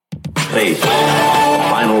space, the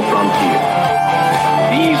final frontier.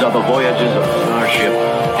 These are the voyages of Starship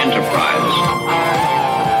Enterprise.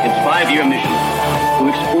 Its 5-year mission to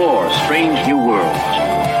explore strange new worlds,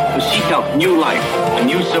 to seek out new life and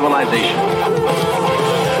new civilization,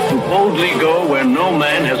 to boldly go where no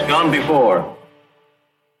man has gone before.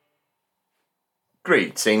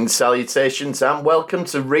 Greetings, salutations, and welcome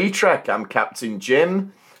to Retrek. I'm Captain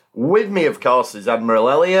Jim. With me, of course, is Admiral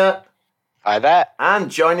Elliot. Hi there. And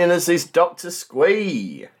joining us is Dr.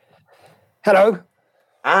 Squee. Hello.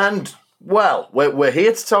 And, well, we're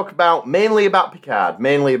here to talk mainly about Picard.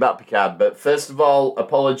 But first of all,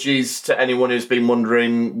 apologies to anyone who's been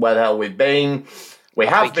wondering where the hell we've been.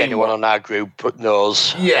 I think anyone on our group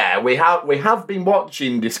knows. Yeah, we have been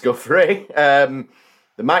watching Discovery. There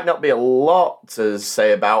might not be a lot to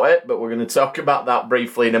say about it, but we're going to talk about that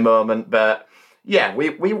briefly in a moment. But yeah,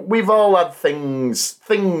 we've all had things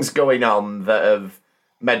going on that have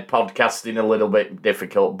made podcasting a little bit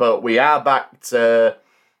difficult. But we are back to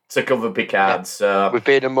cover Picard. Yeah. So we've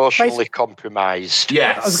been emotionally compromised.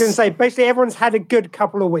 Yes, I was going to say basically everyone's had a good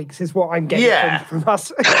couple of weeks, is what I'm getting from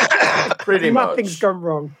us. Pretty much. Nothing's gone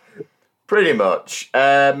wrong. Pretty much.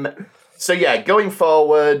 So yeah, going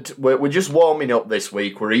forward, we're just warming up this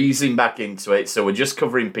week. We're easing back into it, so we're just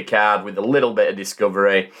covering Picard with a little bit of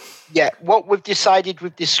Discovery. Yeah, what we've decided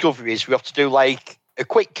with Discovery is we have to do like a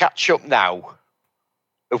quick catch-up now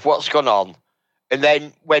of what's gone on, and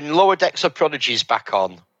then when Lower Decks of Prodigy is back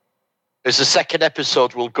on, as the second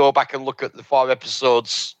episode, we'll go back and look at the 4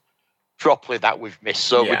 episodes properly that we've missed,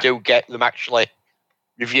 so we do get them actually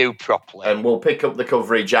reviewed properly. And we'll pick up the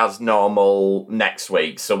coverage as normal next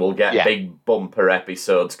week, so we'll get big bumper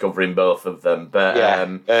episodes covering both of them. But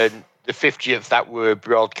and the 50th that we're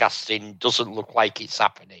broadcasting doesn't look like it's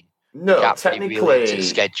happening. No, technically,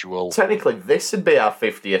 schedule. This would be our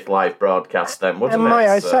 50th live broadcast then, wouldn't it? And may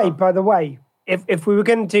I say, by the way, if we were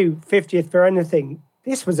going to do 50th for anything,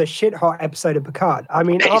 this was a shit-hot episode of Picard. I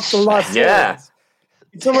mean, after last series,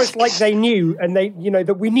 it's almost like they knew, and they,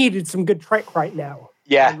 that we needed some good Trek right now.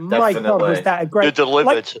 Yeah, and my God, was that a great... You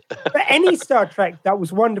delivered. For any Star Trek, that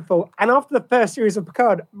was wonderful. And after the first series of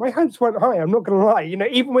Picard, my hopes went high, I'm not going to lie.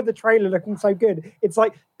 Even with the trailer looking so good, it's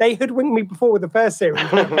like they hoodwinked me before with the first series.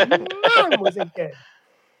 Man, was it good.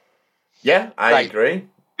 Yeah, I agree.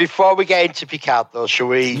 Before we get into Picard, though, shall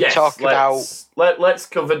we talk about... Let's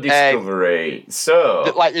cover Discovery.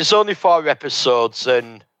 There's only 4 episodes,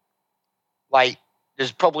 and,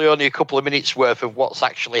 there's probably only a couple of minutes worth of what's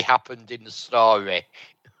actually happened in the story.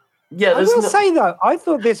 Yeah, I will say, though, I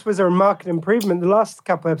thought this was a remarkable improvement, the last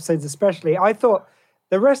couple of episodes especially. I thought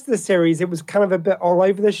the rest of the series, it was kind of a bit all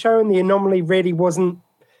over the show, and the anomaly really wasn't...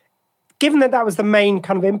 Given that was the main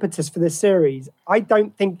kind of impetus for this series, I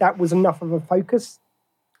don't think that was enough of a focus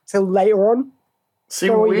till later on. See,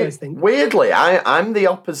 weirdly, I'm the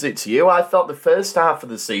opposite to you. I thought the first half of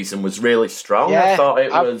the season was really strong. Yeah, I thought it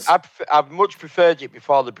was... I've much preferred it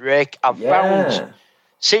before the break. I've found,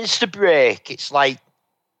 since the break, it's like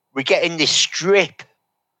we're getting this strip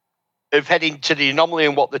of heading to the anomaly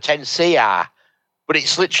and what the 10C are, but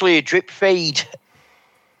it's literally a drip feed.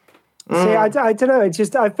 See, I don't know. It's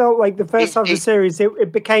just, I felt like the first half of the series,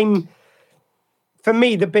 it became, for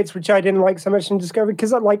me, the bits which I didn't like so much in Discovery,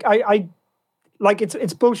 because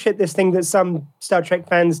it's bullshit, this thing that some Star Trek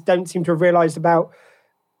fans don't seem to have realized about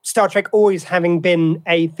Star Trek always having been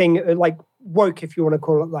a thing, like woke, if you want to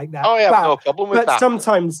call it like that. Oh, yeah, no problem with that. But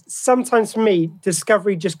sometimes for me,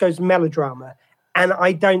 Discovery just goes melodrama, and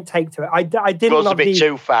I don't take to it. I didn't goes love a bit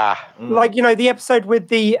too far. Like, the episode with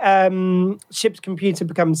the ship's computer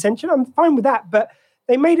becoming sentient, I'm fine with that, but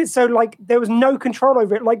they made it so, like, there was no control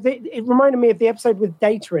over it. Like, it reminded me of the episode with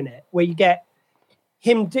Data in it, where you get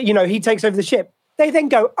him, he takes over the ship. They then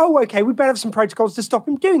go, oh, okay, we better have some protocols to stop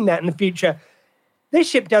him doing that in the future. This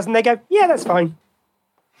ship does, and they go, yeah, that's fine.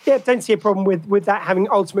 Yeah, don't see a problem with that having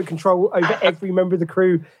ultimate control over every member of the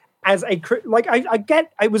crew as a crew. Like, I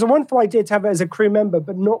get, it was a wonderful idea to have it as a crew member,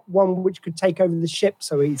 but not one which could take over the ship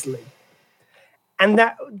so easily. And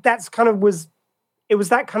that's kind of it was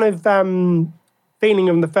that kind of feeling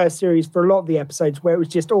in the first series for a lot of the episodes, where it was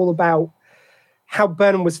just all about how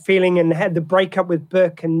Burnham was feeling and had the breakup with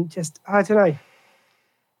Book, and just, I don't know.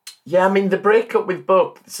 Yeah, I mean, the breakup with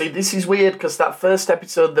Book, see, this is weird, because that first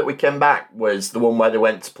episode that we came back was the one where they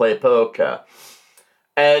went to play poker.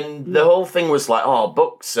 And the whole thing was like, oh,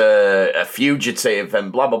 Book's a fugitive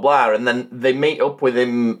and blah, blah, blah. And then they meet up with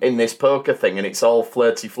him in this poker thing, and it's all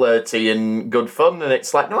flirty and good fun. And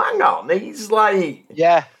it's like, no, hang on, he's like...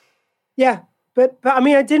 Yeah. Yeah, but I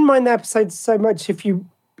mean, I didn't mind the episode so much if you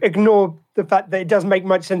ignore the fact that it doesn't make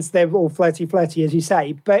much sense they're all flirty, as you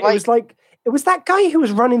say. But it was like... It was that guy who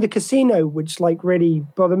was running the casino, which like really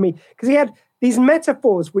bothered me because he had these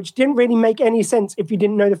metaphors which didn't really make any sense if you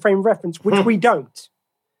didn't know the frame reference, which we don't.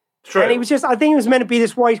 True. And he was just, I think he was meant to be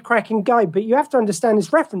this wisecracking guy, but you have to understand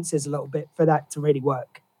his references a little bit for that to really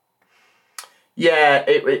work. Yeah,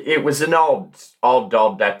 it was an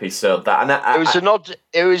odd episode. That and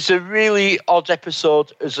it was a really odd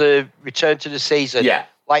episode as a return to the season. Yeah,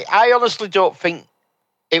 like I honestly don't think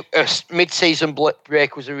a mid-season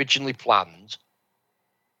break was originally planned.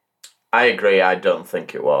 I agree. I don't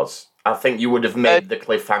think it was. I think you would have made the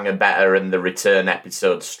cliffhanger better and the return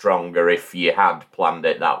episode stronger if you had planned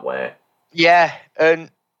it that way. Yeah, and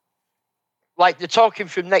like they're talking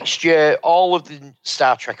from next year, all of the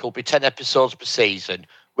Star Trek will be 10 episodes per season,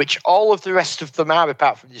 which all of the rest of them are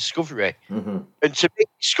apart from Discovery. Mm-hmm. And to me,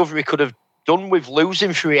 Discovery could have done with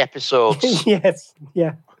losing 3 episodes. Yes,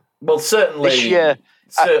 yeah. Well, certainly this year.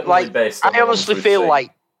 Based on I honestly feel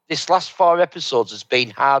like this last 4 episodes has been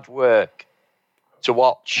hard work to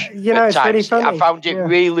watch. You know, it's really funny. I found it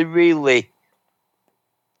really, really.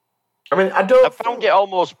 I mean, I found it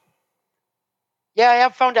almost. Yeah, I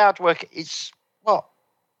have found it hard work. It's what?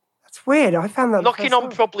 That's weird. I found that knocking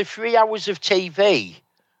on probably 3 hours of TV,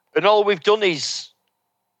 and all we've done is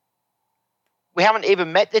we haven't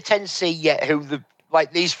even met the 10C yet. Who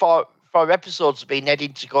these four episodes have been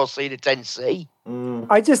heading to go see the 10C.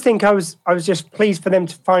 I just think I was just pleased for them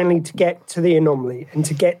to finally to get to the anomaly and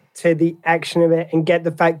to get to the action of it and get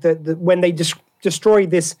the fact that when they destroy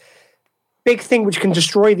this big thing which can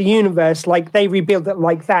destroy the universe, like they rebuild it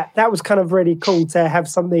like that. That was kind of really cool to have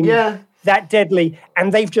something that deadly,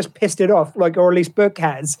 and they've just pissed it off, like, or at least Book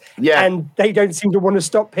has. Yeah, and they don't seem to want to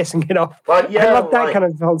stop pissing it off. I love that kind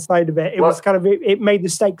of whole side of it. It was kind of it made the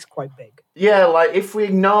stakes quite big. Yeah, like if we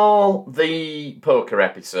ignore the poker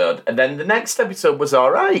episode, and then the next episode was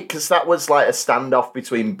all right because that was like a standoff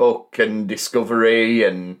between Book and Discovery,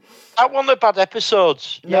 and that wasn't a bad episode.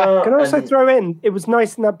 Yeah, can I also throw in? It was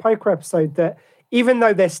nice in that poker episode that even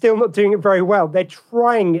though they're still not doing it very well, they're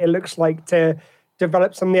trying. It looks like to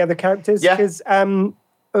develop some of the other characters because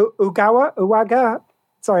Uwaga.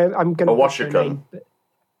 Sorry, I'm going to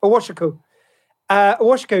Owashiko.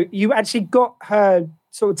 You actually got her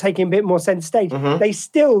sort of taking a bit more center stage. Mm-hmm. They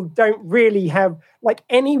still don't really have like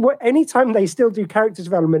any time they still do character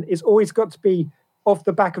development, it's always got to be off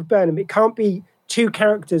the back of Burnham. It can't be 2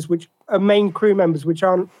 characters which are main crew members which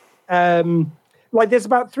aren't like there's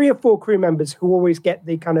about 3 or 4 crew members who always get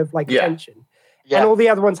the kind of like attention. Yeah. And all the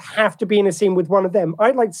other ones have to be in a scene with one of them.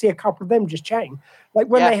 I'd like to see a couple of them just chatting. Like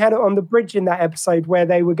when they had it on the bridge in that episode where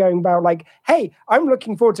they were going about like, hey, I'm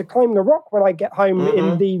looking forward to climbing a rock when I get home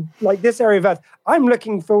in the like this area of Earth. I'm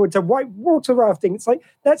looking forward to white water rafting. It's like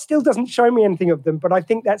that still doesn't show me anything of them, but I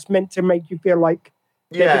think that's meant to make you feel like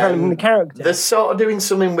they're developing the character. They're sort of doing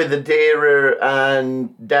something with Adira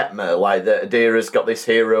and Detmer, like that Adira's got this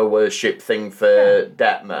hero worship thing for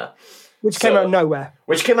Detmer. Which came out of nowhere.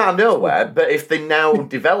 But if they now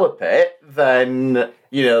develop it, then,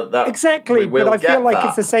 you know, that exactly. But I feel like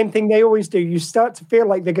it's the same thing they always do. You start to feel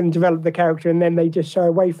like they're going to develop the character and then they just shy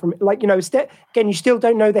away from it. Like, you know, again, you still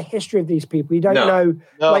don't know the history of these people. You don't know,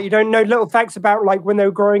 like, you don't know little facts about, like, when they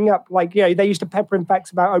were growing up. Like, you know, they used to pepper in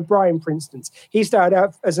facts about O'Brien, for instance. He started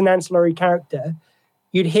out as an ancillary character.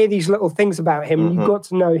 You'd hear these little things about him. Mm-hmm. You got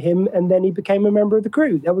to know him, and then he became a member of the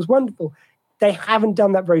crew. That was wonderful. They haven't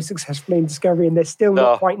done that very successfully in Discovery, and they're still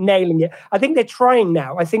not quite nailing it. I think they're trying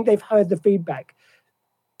now. I think they've heard the feedback,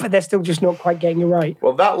 but they're still just not quite getting it right.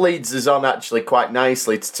 Well, that leads us on actually quite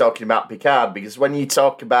nicely to talking about Picard, because when you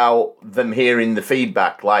talk about them hearing the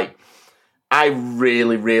feedback, like, I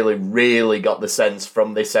really, really, really got the sense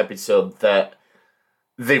from this episode that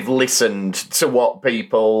they've listened to what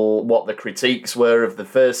the critiques were of the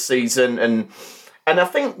first season, and I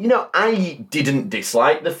think, you know, I didn't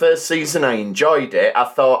dislike the first season. I enjoyed it. I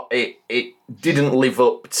thought it didn't live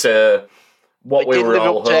up to what we were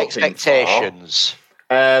all hoping expectations.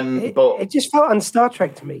 But it just felt un-Star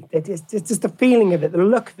Trek to me. It's just the feeling of it, the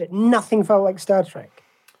look of it. Nothing felt like Star Trek.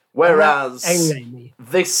 Whereas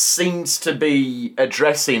this seems to be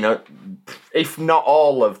addressing, if not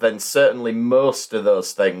all of, then certainly most of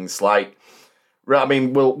those things. Like, I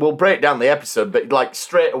mean, we'll break down the episode, but like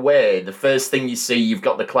straight away, the first thing you see, you've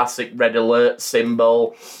got the classic red alert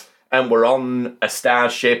symbol, and we're on a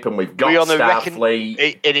starship, and we've got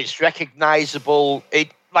Starfleet, and it's recognisable.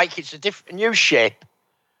 It's a new shape,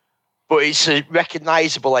 but it's a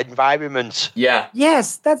recognisable environment. Yeah.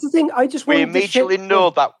 Yes, that's the thing. I just we immediately know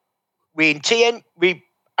that we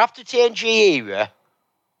after TNG era,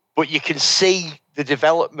 but you can see the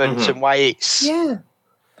development and why it's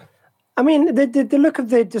I mean, the look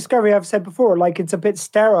of the Discovery, I've said before, like it's a bit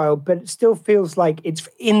sterile, but it still feels like it's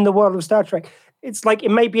in the world of Star Trek. It's like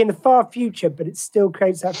it may be in the far future, but it still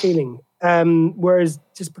creates that feeling. Whereas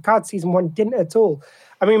just Picard season 1 didn't at all.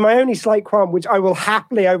 I mean, my only slight qualm, which I will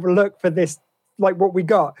happily overlook for this, like what we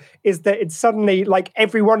got, is that it's suddenly like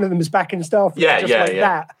every one of them is back in Starfleet,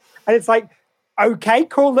 that. And it's like, okay,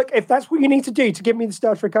 cool. Look, if that's what you need to do to give me the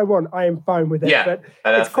Star Trek I want, I am fine with it. Yeah, but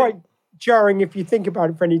it's quite jarring if you think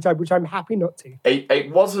about it for any time, which I'm happy not to.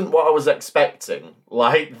 It wasn't what I was expecting.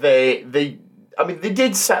 Like they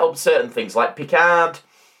did set up certain things. Like Picard,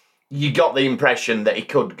 you got the impression that he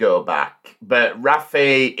could go back, but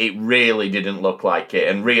Raffi, it really didn't look like it,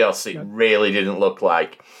 and Rios, it really didn't look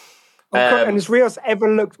like. And has Rios ever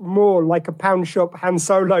looked more like a pound shop Han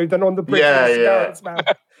Solo than on the bridge of the cigarette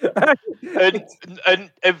mouth?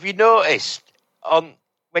 and have you noticed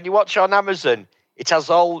when you watch on Amazon, it has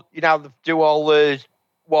all they do all the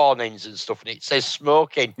warnings and stuff, and it says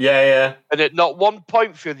smoking. Yeah. And at not one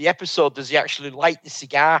point through the episode does he actually light the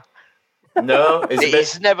cigar. No,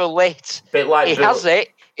 it's never lit. Bit like he has it.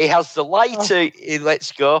 He has the lighter. He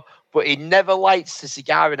lets go. But he never lights the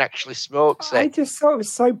cigar and actually smokes it. I just thought it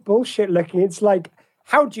was so bullshit looking. It's like,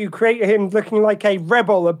 how do you create him looking like a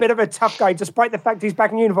rebel, a bit of a tough guy, despite the fact he's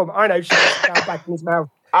back in uniform? I know, shut the cigar back in his mouth.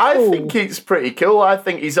 I think it's pretty cool. I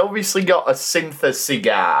think he's obviously got a Syntha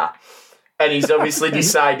cigar, and he's obviously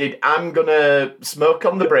decided, I'm going to smoke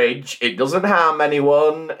on the bridge. It doesn't harm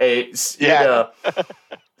anyone. It's, you know...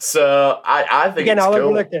 So I think it's I'll cool.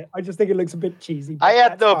 overlook it. I just think it looks a bit cheesy. I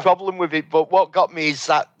had no problem with it, but what got me is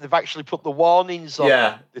that they've actually put the warnings on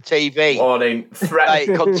the TV. Warning, threat. That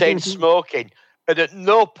it contains smoking. And at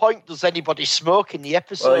no point does anybody smoke in the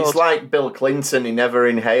episode. Well, it's like Bill Clinton. He never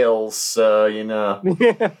inhales, so, you know.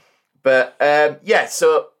 But,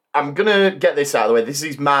 so I'm going to get this out of the way. This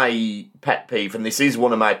is my pet peeve, and this is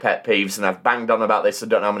one of my pet peeves, and I've banged on about this I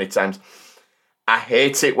don't know how many times. I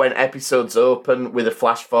hate it when episodes open with a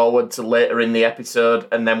flash forward to later in the episode,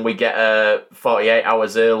 and then we get 48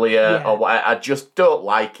 hours earlier. Or I just don't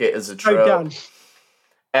like it as a trope.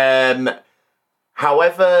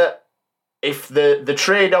 However, if the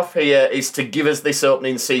trade-off here is to give us this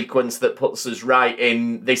opening sequence that puts us right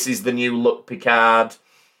in, this is the new look Picard,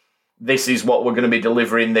 this is what we're going to be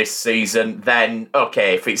delivering this season, then,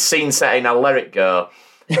 okay, if it's scene setting, I'll let it go.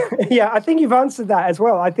 Yeah, I think you've answered that as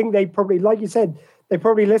well. I think they probably, like you said, they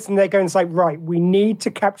probably listen. They're going to say, right, we need to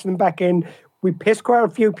capture them back in. We pissed quite a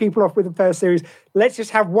few people off with the first series. Let's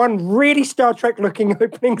just have one really Star Trek looking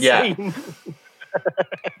opening scene.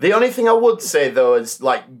 The only thing I would say, though, is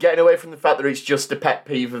like getting away from the fact that it's just a pet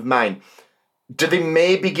peeve of mine. Do they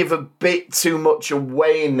maybe give a bit too much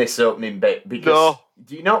away in this opening bit? Because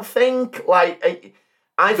do you not think? Like,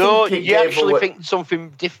 I think you actually think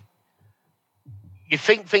something different. You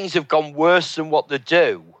think things have gone worse than what they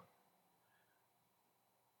do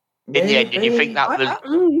in the end, and you think that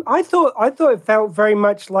I thought it felt very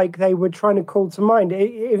much like they were trying to call to mind,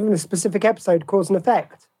 even a specific episode, cause and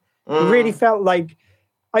effect. It really felt like,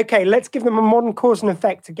 okay, let's give them a modern cause and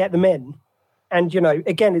effect to get them in, and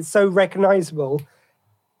again, it's so recognizable.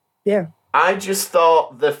 Yeah. I just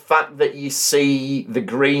thought the fact that you see the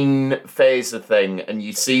green phaser thing and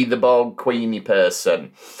you see the Borg Queenie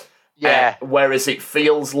person. Yeah. Whereas it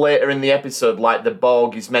feels later in the episode like the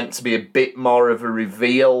Borg is meant to be a bit more of a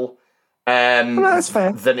reveal that's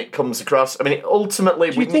fair. Than it comes across. I mean, ultimately...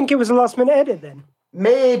 Do you think it was a last-minute edit, then?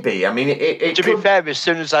 Maybe. I mean, it to be fair, as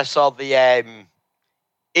soon as I saw the...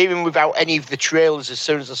 even without any of the trailers, as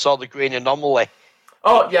soon as I saw the green anomaly...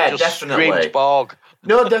 Oh, yeah, definitely. Screamed Borg.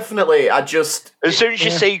 No, definitely. I just... As soon as you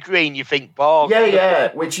see green, you think Borg.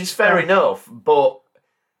 Yeah, which is fair enough, but...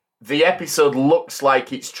 The episode looks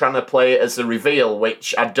like it's trying to play it as a reveal,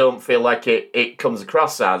 which I don't feel like it comes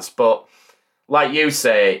across as. But like you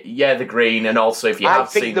say, the green, and also if you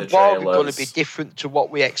have seen the trailers... I think the Borg are going to be different to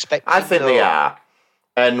what we expected. I think they are.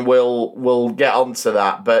 And we'll get onto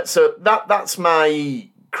that. But so that's my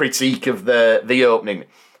critique of the opening.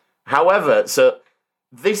 However, so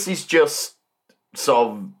this is just sort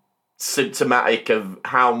of symptomatic of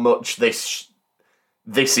how much this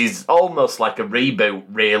is almost like a reboot,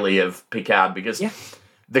 really, of Picard, because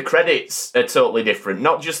the credits are totally different.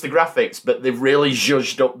 Not just the graphics, but they've really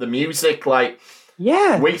zhuzhed up the music. Like,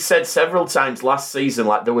 we said several times last season,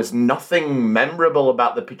 like, there was nothing memorable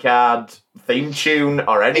about the Picard theme tune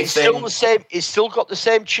or anything. It's still the same. It's still got the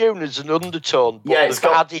same tune as an undertone. But it's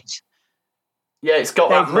got added. Yeah, it's got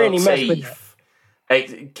that really motif.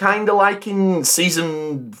 It's kind of like in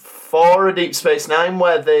season 4 of Deep Space Nine,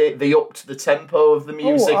 where they upped the tempo of the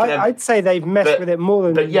music. I'd say they've messed with it more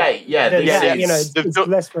than. But yeah. It's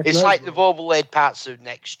less. It's like they've overlaid parts of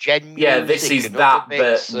next gen music. Yeah, this is that,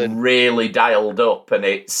 but really dialed up, and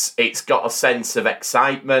it's got a sense of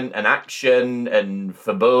excitement and action and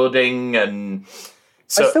foreboding, and.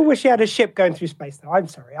 So, I still wish he had a ship going through space, though. I'm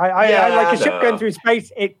sorry. I like a ship going through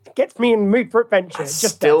space. It gets me in the mood for adventure.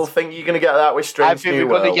 Think you're going to get that with Strange New Worlds. I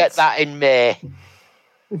think we're going to get that in May.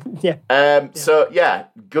 Yeah. So,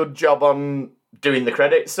 good job on doing the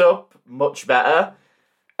credits up. Much better.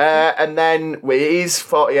 And then it is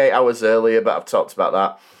 48 hours earlier, but I've talked about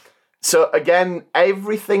that. So, again,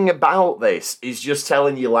 everything about this is just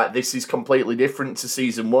telling you, like, this is completely different to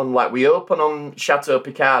season 1. Like, we open on Chateau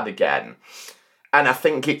Picard again. And I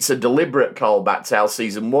think it's a deliberate callback to how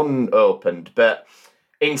season 1 opened. But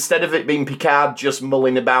instead of it being Picard just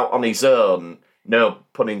mulling about on his own, no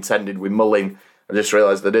pun intended with mulling, I just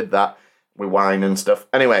realised I did that with wine and stuff.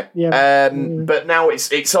 Anyway, but now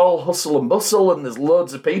it's all hustle and bustle, and there's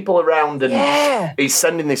loads of people around, and he's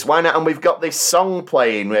sending this wine out, and we've got this song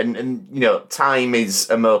playing, and you know, time is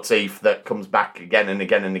a motif that comes back again and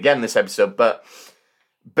again and again this episode, but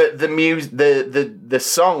the music, the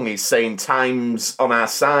song is saying time's on our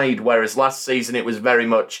side, whereas last season it was very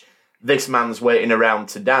much this man's waiting around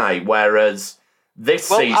to die, whereas this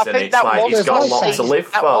season it's like he's got a lot to live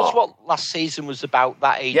for. That was what last season was about,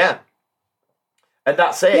 that age. Yeah. And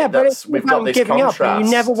that's it. Yeah, we've got this contrast. Up,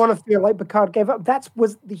 you never want to feel like Picard gave up. That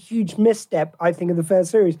was the huge misstep, I think, of the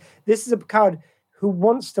first series. This is a Picard who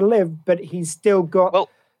wants to live, but he's still got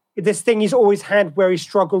this thing he's always had where he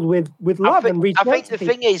struggled with love and reaching out to people. I think the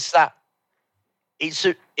thing is that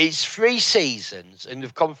it's 3 seasons, and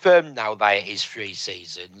they've confirmed now that it is 3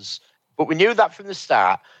 seasons, but we knew that from the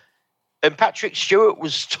start. And Patrick Stewart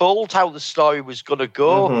was told how the story was going to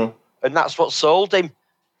go, and that's what sold him.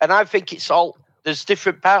 And I think there's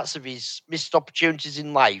different parts of his missed opportunities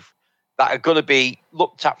in life that are going to be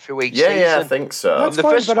looked at through each season. Yeah, I think so. And the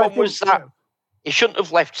first one was that he shouldn't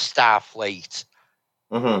have left Starfleet.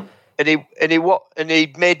 Mm-hmm. And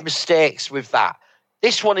he made mistakes with that.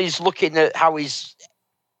 This one is looking at how he's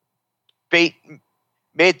made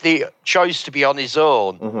the choice to be on his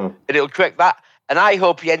own, and it'll correct that. And I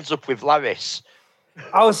hope he ends up with Laris.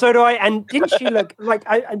 Oh, so do I. And didn't she look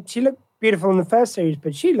she looked beautiful in the first series,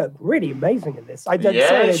 but she looked really amazing in this.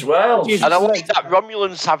 Well. And I like that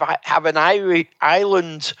Romulans have an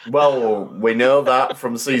island. Well, we know that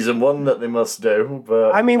from season 1 that they must do.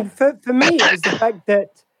 But I mean, for me, it was the fact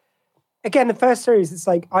that, again, the first series, it's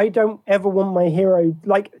like, I don't ever want my hero...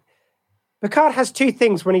 Like, Picard has 2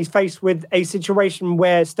 things when he's faced with a situation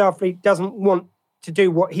where Starfleet doesn't want to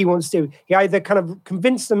do what he wants to do. He either kind of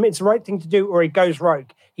convinces them it's the right thing to do, or he goes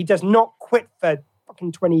rogue. He does not quit for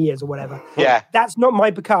fucking 20 years or whatever. Yeah. That's not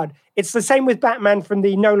my Picard. It's the same with Batman from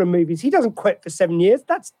the Nolan movies. He doesn't quit for 7 years.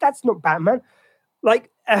 That's not Batman.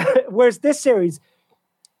 Like, whereas this series,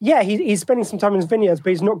 he's spending some time in his vineyards,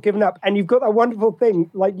 but he's not giving up. And you've got that wonderful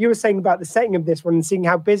thing, like you were saying about the setting of this one and seeing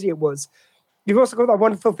how busy it was. You've also got that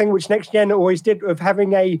wonderful thing which Next Gen always did of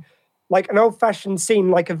having an old-fashioned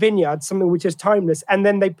scene like a vineyard, something which is timeless, and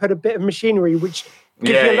then they put a bit of machinery which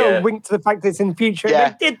gives you a little wink to the fact that it's in the future. Yeah.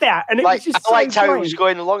 And they did that, and it was just I liked how he was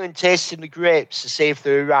going along and tasting the grapes to see if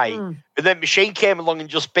they were right. And then machine came along and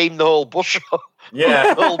just beamed the whole bush up.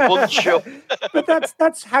 Yeah. The whole bunch up. But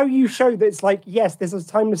that's how you show that it's like, yes, there's a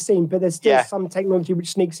timeless scene, but there's still some technology which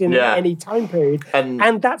sneaks in at any time period.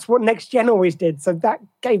 And that's what Next Gen always did. So that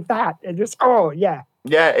gave that. And just, Yeah,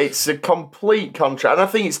 it's a complete contrast. And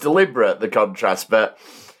I think it's deliberate, the contrast.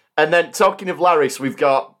 And then, talking of Laris, we've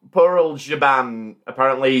got poor old Jaban.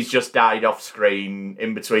 Apparently, he's just died off screen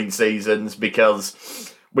in between seasons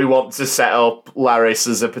because we want to set up Laris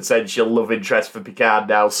as a potential love interest for Picard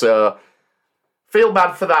now. So, feel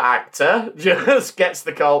bad for that actor. Just gets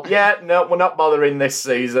the call. Yeah, no, we're not bothering this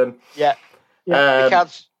season. Yeah.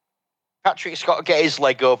 Patrick's got to get his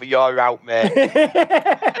leg over. You're out, mate.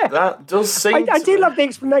 That does seem. I do love the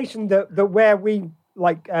explanation that where we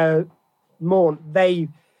mourn, they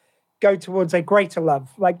go towards a greater love.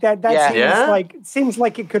 Like that seems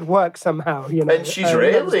like it could work somehow. You know, and she's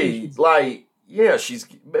really she's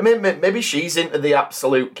maybe she's into the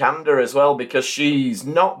absolute candor as well, because she's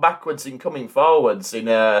not backwards in coming forwards in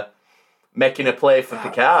making a play for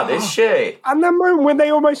Picard, is she? And then when they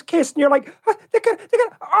almost kiss, and you're like, they're gonna,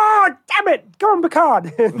 oh, damn it, go on,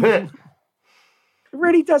 Picard. It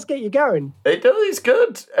really does get you going. It does, it's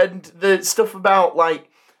good. And the stuff about,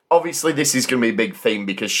 obviously this is going to be a big theme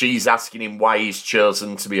because she's asking him why he's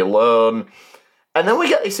chosen to be alone. And then we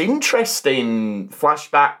get this interesting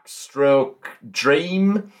flashback stroke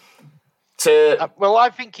dream to... Well, I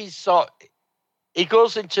think he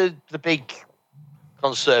goes into the big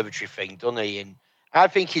conservatory thing, doesn't he? And I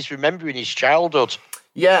think he's remembering his childhood.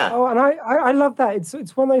 Yeah. Oh, and I love that.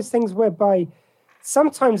 It's one of those things whereby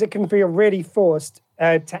sometimes it can feel really forced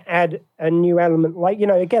to add a new element. Like,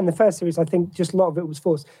 again, the first series, I think just a lot of it was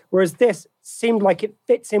forced. Whereas this seemed like it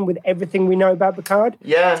fits in with everything we know about Picard.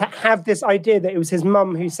 Yeah. To have this idea that it was his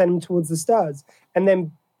mum who sent him towards the stars. And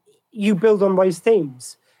then you build on those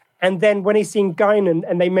themes. And then when he's seen Guinan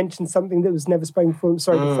and they mentioned something that was never spoken before, I'm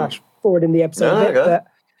sorry to flash forward in the episode a bit,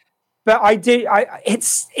 but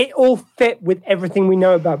it all fit with everything we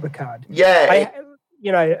know about Picard. Yeah.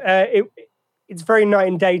 It's very night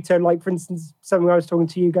and day to, like, for instance, something I was talking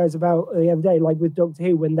to you guys about the other day, like with Doctor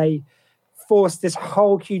Who, when they forced this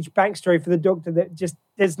whole huge backstory for the Doctor that just,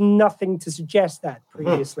 there's nothing to suggest that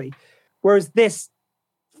previously. Whereas this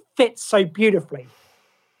fits so beautifully.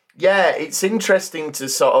 Yeah, it's interesting to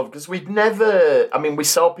sort of, because we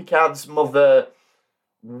saw Picard's mother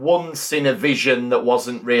once in a vision that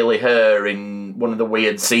wasn't really her in one of the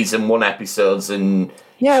weird season 1 episodes, and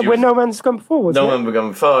when No Man's Gone Before, wasn't it? No Man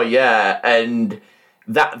Gone Before, yeah, and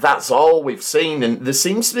that's all we've seen, and there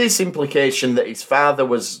seems to be this implication that his father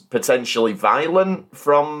was potentially violent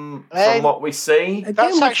from what we see.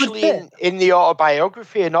 That's actually in the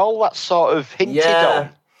autobiography and all that sort of hinted on.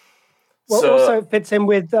 Well, also it fits in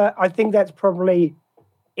with, I think that's probably,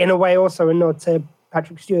 in a way, also a nod to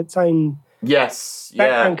Patrick Stewart's own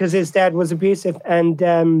background, because his dad was abusive, and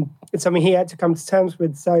it's something he had to come to terms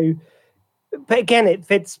with. So, but again, it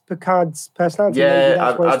fits Picard's personality. Yeah,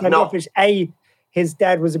 that's why it's obvious. His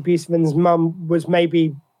dad was abusive, and his mum was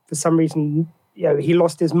maybe for some reason, he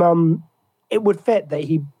lost his mum. It would fit that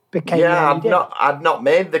he became. Yeah, I'd not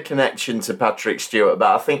made the connection to Patrick Stewart,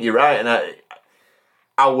 but I think you're right, and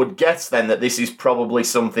I would guess then that this is probably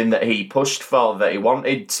something that he pushed for, that he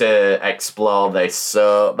wanted to explore this.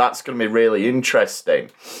 So that's going to be really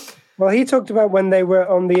interesting. Well, he talked about when they were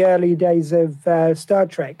on the early days of Star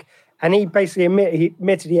Trek, and he basically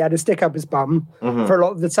admitted he had a stick up his bum for a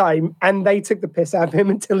lot of the time, and they took the piss out of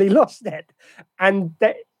him until he lost it. And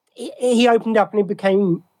he opened up and he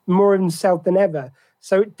became more himself than ever.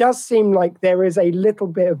 So it does seem like there is a little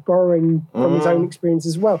bit of borrowing from his own experience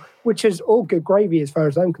as well, which is all good gravy as far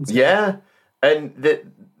as I'm concerned. Yeah, and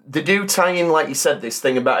they do tie in, like you said, this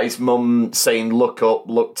thing about his mum saying, look up,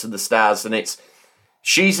 look to the stars, and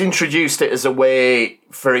she's introduced it as a way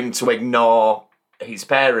for him to ignore his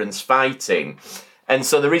parents fighting. And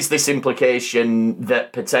so there is this implication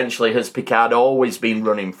that potentially has Picard always been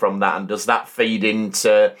running from that, and does that feed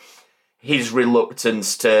into his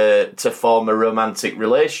reluctance to form a romantic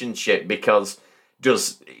relationship, because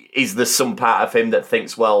is there some part of him that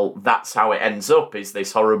thinks, well, that's how it ends up, is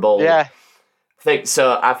this horrible thing?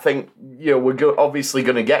 So I think we're obviously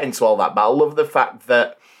going to get into all that, but I love the fact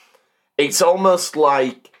that it's almost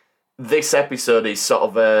like this episode is sort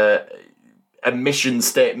of a mission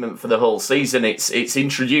statement for the whole season. It's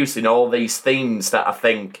introducing all these themes that I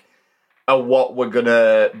think are what we're going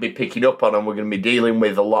to be picking up on, and we're going to be dealing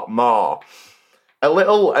with a lot more.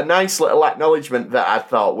 A nice little acknowledgement that I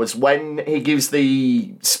thought was when he gives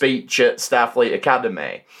the speech at Starfleet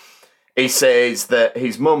Academy, he says that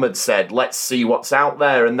his mum had said, let's see what's out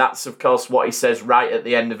there, and that's, of course, what he says right at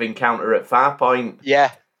the end of Encounter at Farpoint.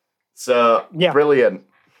 Yeah. So, brilliant.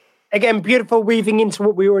 Again, beautiful weaving into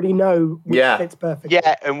what we already know, which fits perfectly.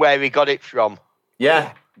 Yeah, and where we got it from.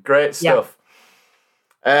 Yeah, great stuff.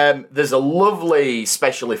 There's a lovely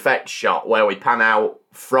special effects shot where we pan out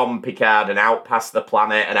from Picard and out past the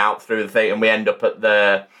planet and out through the thing, and we end up at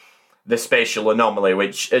the spatial anomaly,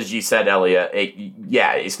 which, as you said, Elliot,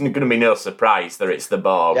 it's going to be no surprise that it's the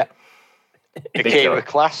Borg. Yeah. Akira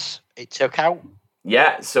class, it took out.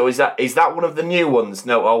 Yeah, so is that one of the new ones?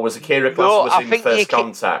 No, or was Akira class in First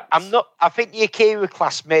Contact? I think the Akira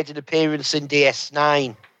class made an appearance in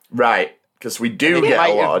DS9. Right, because we do get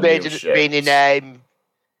a lot of new ships. Been in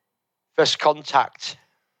First Contact.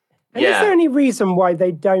 And is there any reason why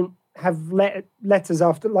they don't have letters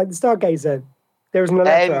after, like the Stargazer? There isn't a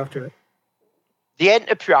letter after it. The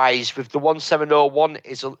Enterprise with the 1701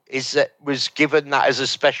 was given that as a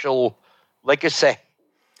special legacy.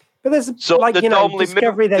 But there's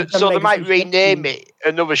Discovery. They might rename it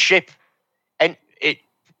another ship, and we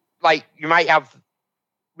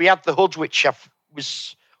had the Hood, which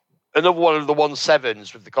was another one of the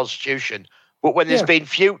 17s with the Constitution. But when there's been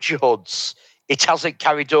future Hoods, it hasn't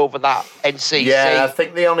carried over that NCC. Yeah, I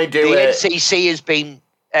think they only do it. The NCC has been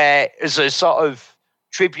as a sort of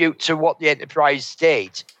tribute to what the Enterprise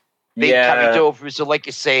did. being carried over as a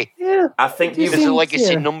legacy. Yeah. I think It There's seems- a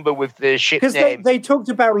legacy yeah. number with the ship Because name. they talked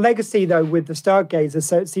about legacy, though, with the Stargazer,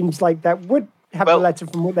 so it seems like that would have Well, a letter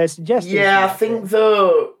from what they're suggesting. Yeah, I think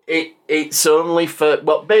though it's only for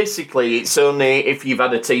basically it's only if you've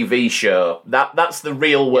had a TV show. That's the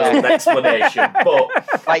real world explanation.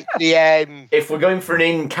 But Like the if we're going for an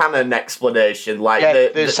in-canon explanation,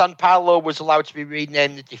 like the San Paulo was allowed to be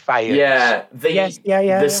renamed the Defiance. the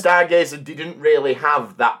Stargazer didn't really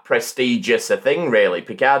have that prestigious a thing. Really,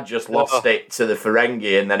 Picard just lost it to the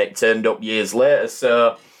Ferengi, and then it turned up years later.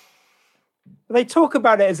 So. They talk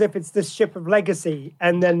about it as if it's this ship of legacy,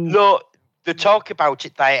 and then No, they talk about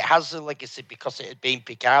it that it has a legacy because it had been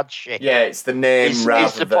Picard's ship. Yeah, it's the name rather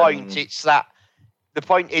It's the than... point. It's that the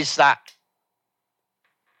point is that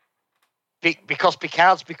because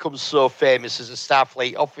Picard's become so famous as a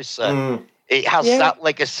Starfleet officer, it has that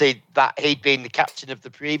legacy that he'd been the captain of the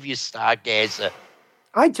previous Stargazer.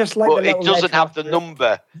 I just like. But the it little doesn't letter have the after it.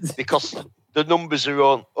 number because the numbers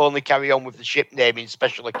are only carry on with the ship name in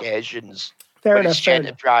special occasions. Fair When enough. it's Fair enough.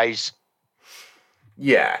 Enterprise.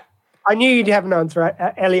 Yeah. I knew you'd have an answer,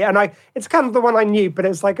 Elliot, and it's kind of the one I knew, but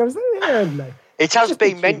it's like I was, I don't know. It has Just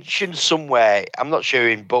been cute. mentioned somewhere. I'm not sure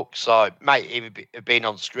in books or it might even have been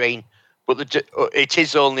on screen, but it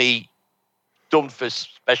is only done for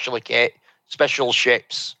special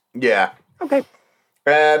ships. Yeah. Okay.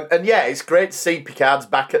 And yeah, it's great to see Picard's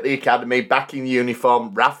back at the Academy, back in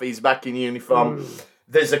uniform. Raffi's back in uniform.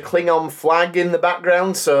 There's a Klingon flag in the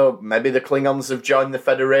background, so maybe the Klingons have joined the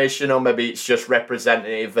Federation, or maybe it's just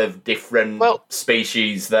representative of different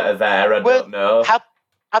species that are there. I don't know. Had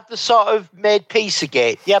they sort of made peace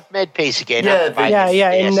again? They had made peace again.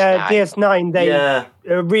 Yeah, In DS9, they Yeah.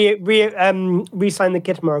 re-signed the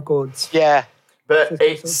Khitomer Accords. Yeah. But So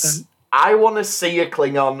it's... I want to see a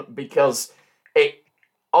Klingon because it...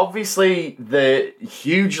 Obviously, the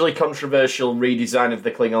hugely controversial redesign of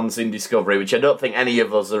the Klingons in Discovery, which I don't think any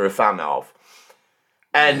of us are a fan of.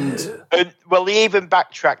 And well, they even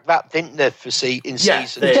backtracked that, didn't they, for in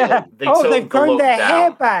season two? They've grown their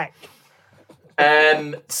hair back.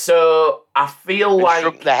 So I feel And like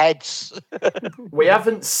shrunk the heads. we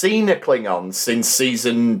haven't seen a Klingon since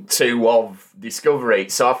season 2 of Discovery.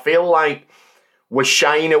 So I feel like we're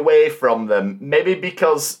shying away from them. Maybe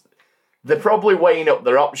because they're probably weighing up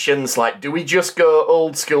their options. Like, do we just go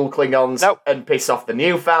old school Klingons and piss off the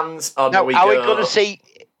new fans? Or do we are go... we going to see,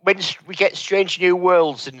 when we get Strange New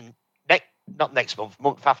Worlds in not next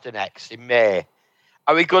month after next, in May,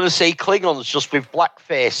 are we going to see Klingons just with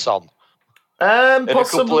blackface on? And a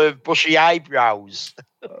couple of bushy eyebrows?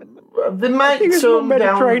 They might tone down...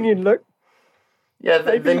 Mediterranean look. Yeah,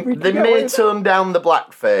 they may tone down the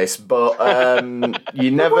blackface, but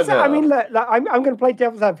you never know. I mean, look, I'm going to play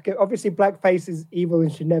devil's advocate. Obviously, blackface is evil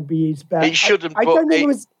and should never be used. But It shouldn't, I but don't think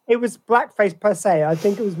it was blackface per se. I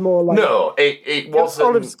think it was more like No, it wasn't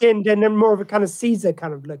olive skinned and then more of a kind of Caesar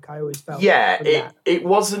kind of look. I always felt. Yeah, it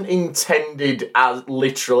wasn't intended as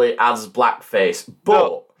literally as blackface,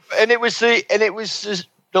 but and it was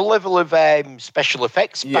the level of special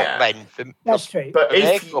effects back then. That's true. But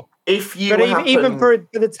if you even for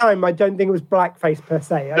the time, I don't think it was blackface per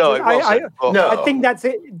se. I think that's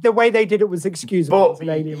it. The way they did it was excusable. But as an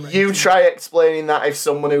alien race. you try explaining that if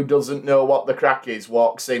someone who doesn't know what the crack is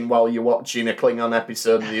walks in while you're watching a Klingon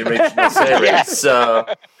episode of the original series. So,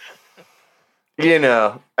 you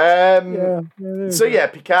know. So yeah,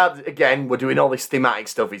 Picard, again, we're doing all this thematic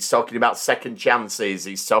stuff. He's talking about second chances.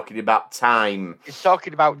 He's talking about time. He's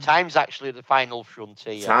talking about time's actually the final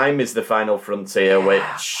frontier. Time is the final frontier,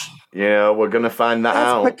 which, you know, we're going to find that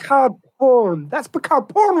out. That's Picard porn. That's Picard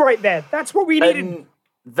porn right there. That's what we needed. And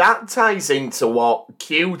that ties into what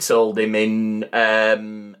Q told him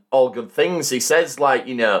in All Good Things. He says, like,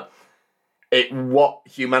 you know, what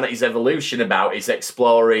humanity's evolution about is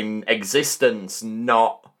exploring existence,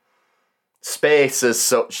 not space as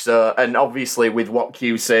such. So, and obviously with what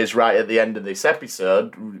Q says right at the end of this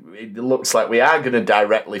episode, it looks like we are going to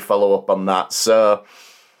directly follow up on that. So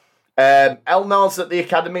Elnor's at the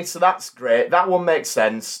Academy, so that's great. That one makes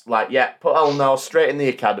sense. Like, yeah, put Elnor straight in the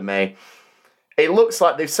Academy. It looks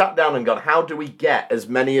like they've sat down and gone, how do we get as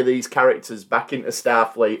many of these characters back into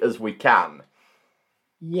Starfleet as we can?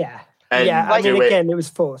 Yeah. And I mean, again, it was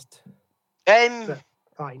forced.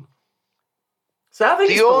 Fine. So I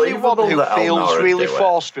think the only one who feels really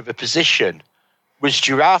forced with a position was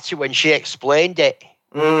Jurati when she explained it.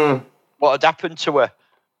 What had happened to her.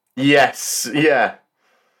 Yes, yeah.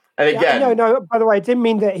 And again... No, by the way, I didn't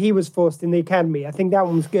mean that he was forced in the Academy. I think that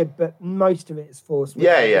one was good, but most of it is forced.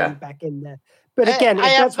 Back in there. But again, if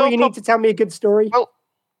that's what you need to tell me a good story. Well,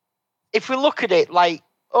 if we look at it like,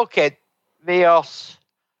 okay, Rios,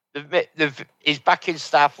 He's back in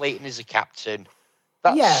Starfleet and he's a captain.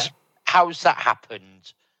 That's Yeah. how's that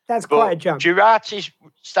happened? That's But quite a jump. Jurati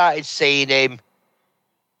started seeing him,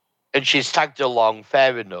 and she's tagged along.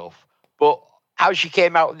 Fair enough. But how she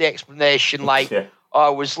came out with the explanation, like, Yeah. I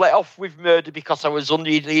was let off with murder because I was under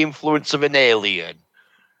the influence of an alien.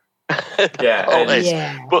 Yeah, All and- this.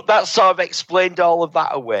 Yeah. But that sort of explained all of that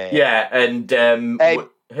away. Yeah, and her and,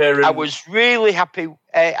 I was really happy.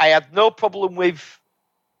 I had no problem with,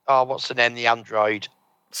 what's the name, the android?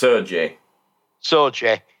 Soji.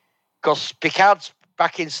 Soji. Because Picard's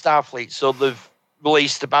back in Starfleet, so they've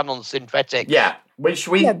released a ban on synthetics. Yeah, which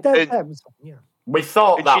we Yeah, that was fine, yeah. we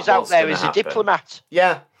thought And that she's out was there gonna as a happen. diplomat.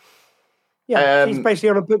 Yeah, Yeah, she's Um, basically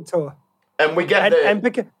on a book tour. and we get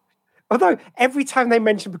Although every time they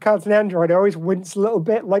mention Picard's an android, I always wince a little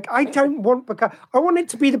bit. Like, I don't want Picard. I want it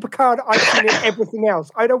to be the Picard I've seen in everything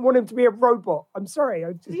else. I don't want him to be a robot. I'm sorry.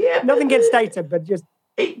 Nothing against Data, but just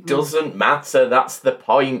It doesn't matter. That's the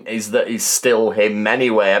point. Is that he's still him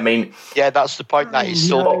anyway? I mean, Yeah, that's the point. That he's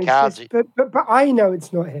still No, it's Picard. just- but I know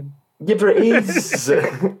it's not him. yeah, but it is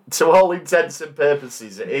to all intents and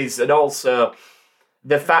purposes. It is, and also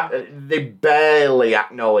the fact that they barely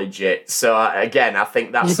acknowledge it. So again, I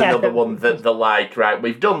think that's Yeah. another one that they're like, right,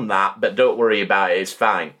 we've done that, but don't worry about it. It's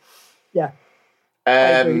fine. Yeah, I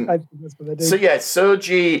agree. Um, I think that's what they do. So yeah,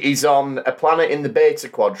 Soji is on a planet in the Beta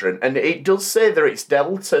Quadrant, and it does say that it's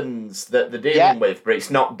Deltans that they're dealing Yeah. with, but it's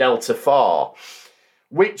not Delta 4,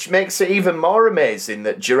 which makes it even more amazing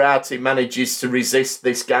that Jurati manages to resist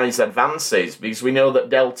this guy's advances, because we know that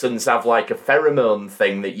Deltans have like a pheromone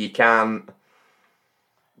thing that you can't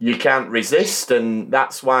resist, and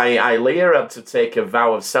that's why Ilea had to take a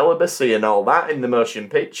vow of celibacy and all that in the motion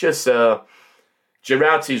picture, so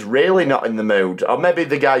Jurati's really not in the mood. Or maybe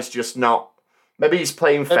the guy's just not. Maybe he's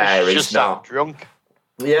playing Maybe fair, she's he's just not. drunk.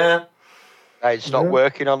 Yeah. It's not Yeah.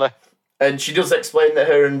 working on her. And she does explain that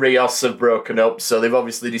her and Rios have broken up, so they've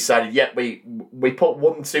obviously decided, we put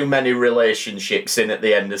one too many relationships in at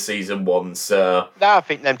the end of season 1, so... Now I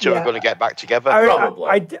think them two Yeah. are going to get back together.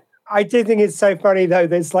 Probably. I did think it's so funny though.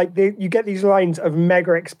 There's like you get these lines of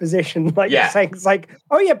mega exposition, like Yeah. saying it's like,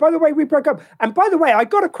 "Oh yeah, by the way, we broke up, and by the way, I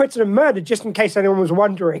got acquitted of murder," just in case anyone was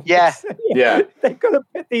wondering. Yeah. Yeah. They've got to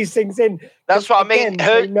put these things in. That's what I mean.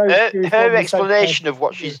 Again, they know she was Her on the same explanation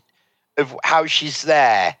page. of how she's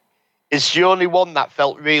there is the only one that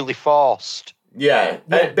felt really forced. Yeah,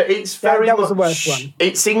 Yeah. but it's That- very that was the much... worst one.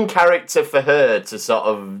 It's in character for her to sort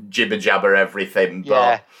of jibber-jabber everything,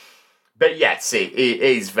 Yeah. But yes, it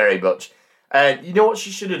is very much... you know what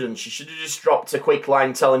she should have done? She should have just dropped a quick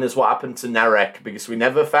line telling us what happened to Narek, because we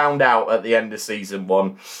never found out at the end of season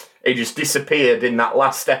 1. He just disappeared in that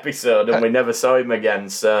last episode and we never saw him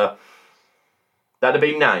again, so that'd have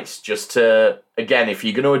been nice. Just to, again, if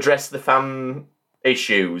you're going to address the fan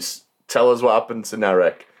issues, tell us what happened to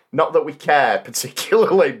Narek. Not that we care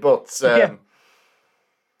particularly, but... so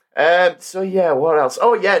yeah, what else?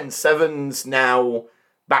 Oh yeah, and Seven's now...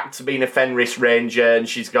 back to being a Fenris Ranger, and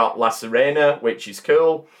she's got La Serena, which is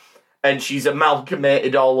cool. And she's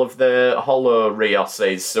amalgamated all of the Holo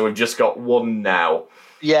Rioses, so we've just got one now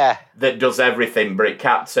Yeah. that does everything, but it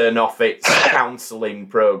can't turn off its counselling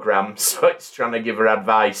program, so it's trying to give her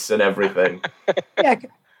advice and everything. Yeah,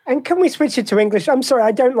 and can we switch it to English? I'm sorry,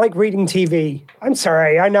 I don't like reading TV. I'm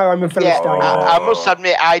sorry, I know I'm a Yeah. Philistine. I must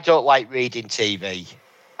admit, I don't like reading TV.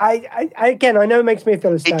 I again, I know it makes me a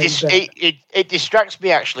Philistine. but It distracts me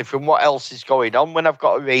actually from what else is going on when I've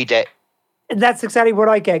got to read it. that's exactly what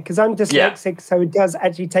I get because I'm dyslexic, so it does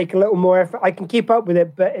actually take a little more effort. I can keep up with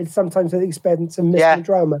it, but it's sometimes at the expense of missing Yeah. the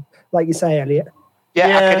drama, like you say, Elliot. Yeah,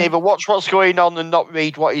 Yeah. I can either watch what's going on and not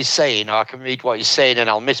read what he's saying, or I can read what he's saying and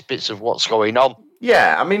I'll miss bits of what's going on.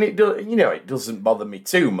 Yeah, I mean, it doesn't bother me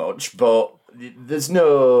too much, but there's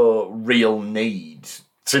no real need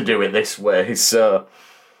to do it this way, so...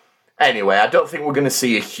 Anyway, I don't think we're going to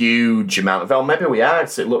see a huge amount of... Well, maybe we are,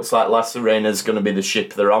 'cause it looks like La Serena's going to be the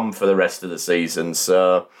ship they're on for the rest of the season,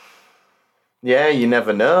 so... Yeah, you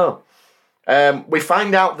never know. We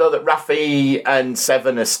find out, though, that Raffi and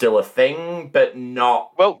Seven are still a thing, but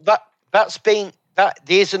not... Well,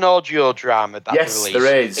 there's an audio drama that Yes, released.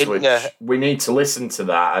 there is, which the- we need to listen to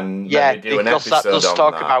that and yeah, maybe do an because episode that does on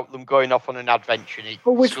talk that. about them going off on an adventure. And it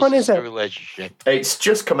Well, which one discusses is the it? relationship. It's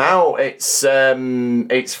just come out.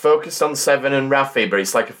 It's focused on Seven and Raffi, but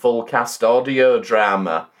it's like a full cast audio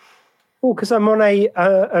drama. Oh, because I'm on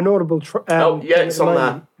an Audible. Oh, yeah, thing it's at the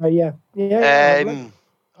on moment. Yeah.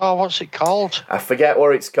 What's it called? I forget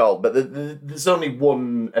what it's called, but there's only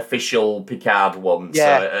one official Picard one,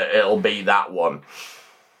 Yeah. so it'll be that one.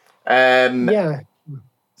 yeah.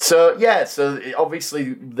 So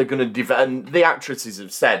obviously they're going to develop, and the actresses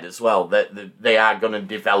have said as well that they are going to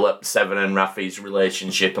develop Seven and Raffi's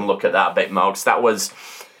relationship and look at that a bit more. Because that was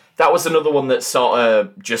another one that sort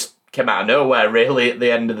of just came out of nowhere, really, at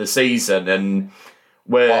the end of the season, and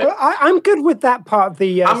I'm good with that part of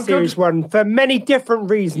the series one for many different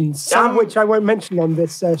reasons, some which I won't mention on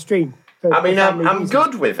this stream. I'm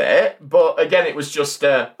good with it, but again, it was just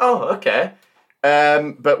okay.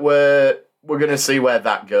 But we're going to see where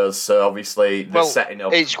that goes. So obviously, they're setting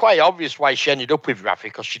up. It's quite obvious why she ended up with Raffi,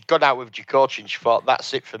 because she'd gone out with Chakotay and she thought,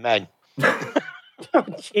 that's it for men. Oh,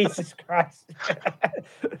 Jesus Christ.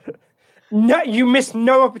 No, you missed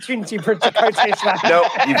no opportunity for Chakotay. No,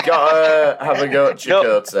 you've got to have a go at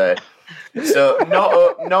Chakotay. So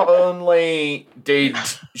not only did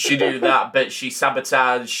she do that, but she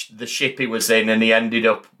sabotaged the ship he was in, and he ended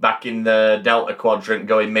up back in the Delta Quadrant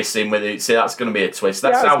going missing with it. So that's going to be a twist.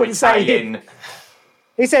 That's how we tie in.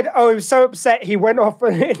 He said, he was so upset he went off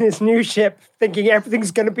in his new ship thinking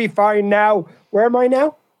everything's going to be fine now. Where am I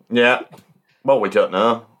now? Yeah. Well, we don't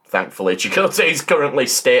know, thankfully. Chakotay is currently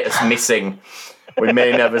status missing. We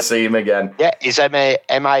may never see him again. Yeah, he's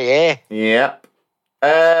MIA. Yep.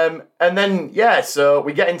 And then, so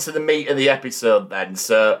we get into the meat of the episode then.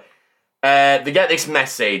 So they get this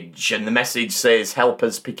message, and the message says, "Help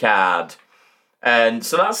us, Picard." And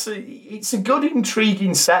so it's a good,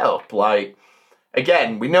 intriguing setup. Like,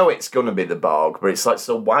 again, we know it's going to be the Borg, but it's like,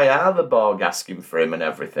 so why are the Borg asking for him and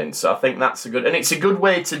everything? So I think that's and it's a good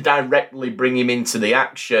way to directly bring him into the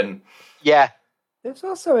action. Yeah. There's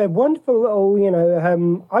also a wonderful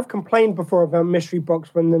little, I've complained before about mystery box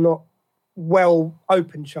when they're not well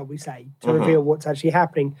open, shall we say, to reveal what's actually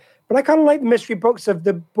happening. But I kind of like the mystery box of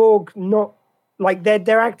the Borg, not like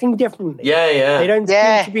they're acting differently. Yeah. They don't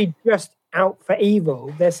seem to be just out for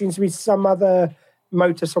evil. There seems to be some other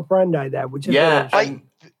modus operandi there, which is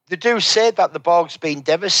they do say that the Borg's been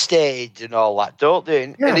devastated and all that, don't they?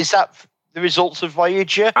 And is that the results of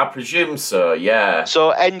Voyager? I presume so, yeah.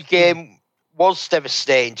 So Endgame was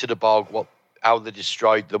devastating to the Borg, how they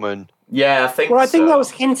destroyed them, and yeah, I think that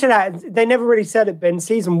was hinted at. They never really said it, but in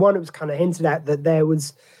season 1 it was kind of hinted at that there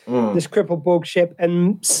was this crippled Borg ship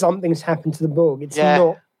and something's happened to the Borg. It's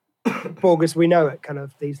not Borg as we know it kind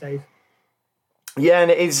of these days. Yeah,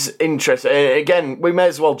 and it is interesting. Again, we may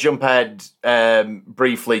as well jump ahead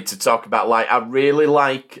briefly to talk about, I really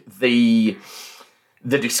like the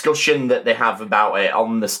discussion that they have about it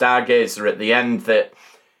on the Stargazer at the end, that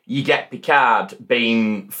you get Picard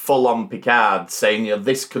being full-on Picard, saying,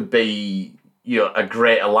 this could be a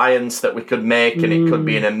great alliance that we could make, and it could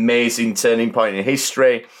be an amazing turning point in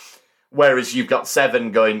history. Whereas you've got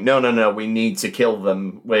Seven going, no, we need to kill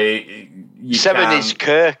them. Seven is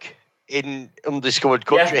Kirk in Undiscovered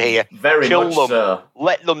Country here. Very kill much them, so.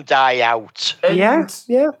 Let them die out. And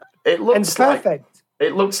it looks and perfect.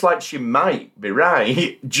 It looks like she might be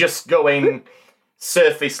right. Just going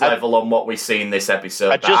surface level on what we see in this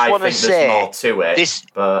episode. I think there's more to it.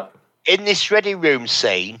 But in this ready room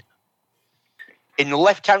scene, in the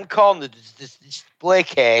left-hand corner, there's this display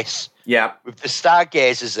case with the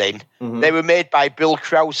Stargazers in. They were made by Bill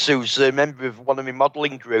Krause, who's a member of one of my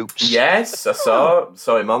modelling groups. Yes, I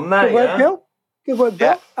saw him on there. Good work, Bill. Good work,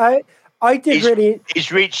 Bill. I did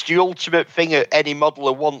He's reached the ultimate thing that any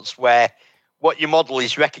modeller wants, where what you model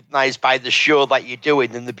is recognised by the show that you're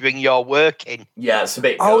doing, and they bring your work in. Yeah, it's a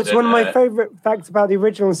bit. It's one of my favourite facts about the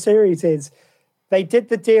original series is they did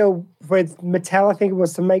the deal with Mattel, I think it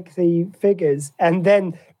was, to make the figures, and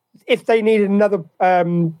then if they needed another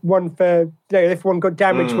one for, if one got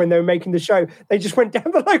damaged when they were making the show, they just went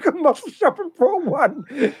down the local model shop and brought one.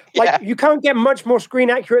 You can't get much more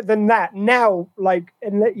screen accurate than that now.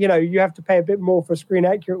 You have to pay a bit more for screen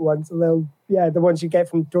accurate ones, and the ones you get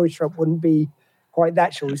from Toy Shop wouldn't be quite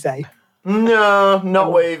that, shall we say? No,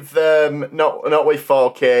 not with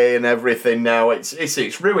 4K and everything. Now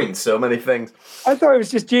it's ruined so many things. I thought it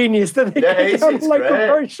was just genius that they it's like a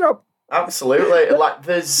Toy Shop. Absolutely.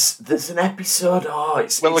 There's an episode.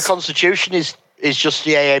 The Constitution is just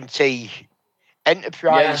the AMT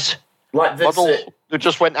Enterprise model. They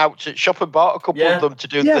just went out to shop and bought a couple of them to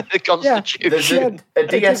do the Constitution.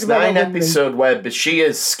 There's a DS9 episode where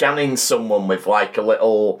Bashia's scanning someone with a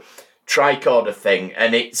little tricorder thing,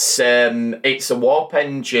 and it's a warp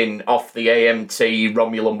engine off the AMT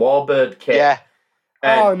Romulan Warbird kit. Yeah.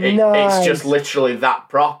 And nice. It's just literally that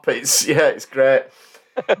prop. It's great.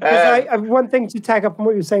 One thing to tag up on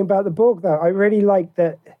what you were saying about the Borg, though, I really like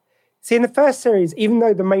that. See, in the first series, even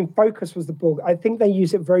though the main focus was the Borg, I think they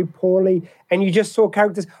use it very poorly, and you just saw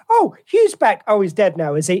characters. Oh, Hugh's back. Oh, he's dead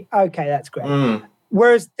now, is he? Okay, that's great.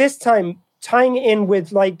 Whereas this time, tying it in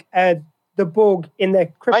with the Borg in their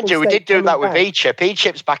crippled Mind you, we state did do that with coming back. E-Chip.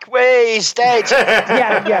 E-Chip's back. Way, he's dead.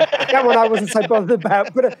 Yeah, that one I wasn't so bothered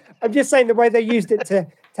about. But I'm just saying the way they used it to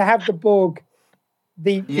have the Borg,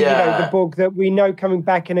 the Borg that we know coming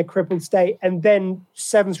back in a crippled state, and then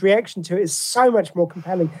Seven's reaction to it is so much more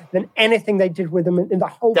compelling than anything they did with them in the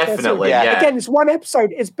whole first Definitely, series. yeah. Again, it's one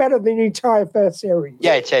episode. It's better than the entire first series.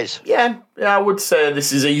 Yeah, it is. Yeah, I would say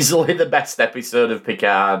this is easily the best episode of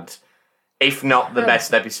Picard, if not the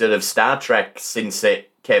best episode of Star Trek since it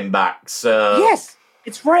came back. So Yes,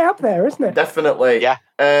 it's right up there, isn't it? definitely. Yeah.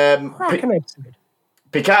 Cracking episode.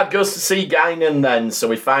 Picard goes to see Guinan then, so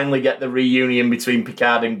we finally get the reunion between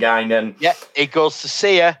Picard and Guinan. Yeah, he goes to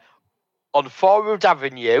see her on Forward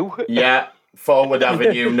Avenue. Yeah, Forward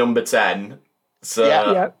Avenue number 10. So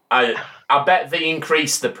Yeah. I bet they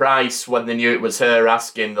increased the price when they knew it was her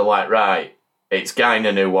asking. They're like, right, it's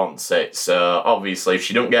Guinan who wants it, so obviously if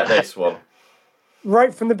she don't get this one.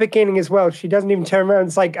 Right from the beginning as well, she doesn't even turn around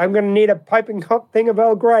and say, I'm going to need a piping hot thing of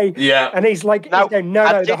Earl Grey. Yeah. And he's like, Now, no,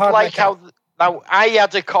 I the did hard like liquor. Now, I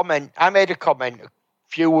made a comment a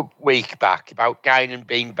few weeks back about Guinan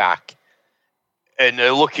being back and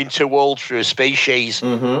looking too old for a species.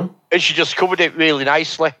 Mm-hmm. And she just covered it really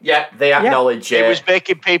nicely. Yeah, they acknowledge It it. was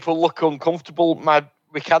making people look uncomfortable.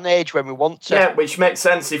 We can age when we want to. Yeah, which makes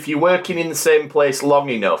sense. If you're working in the same place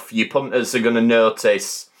long enough, your punters are going to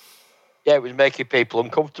notice Yeah, it was making people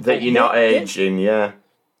uncomfortable. that you're not aging, yeah.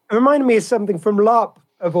 It reminded me of something from LARP,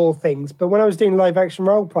 of all things. But when I was doing live action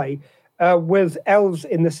role play with elves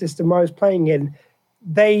in the system I was playing in,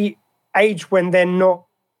 they age when they're not,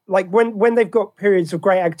 like when they've got periods of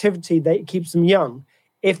great activity, it keeps them young.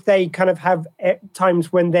 If they kind of have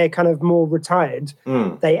times when they're kind of more retired,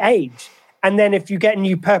 they age. And then if you get a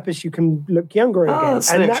new purpose, you can look younger again.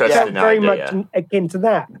 That's an and that felt interesting very idea. much akin to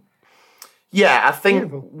that. Yeah, I think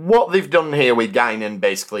Beautiful. what they've done here with Guinan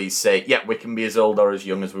basically is say, yeah, we can be as old or as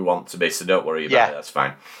young as we want to be, so don't worry about it, that's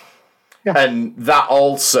fine. Yeah. And that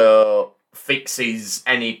also fixes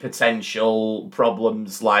any potential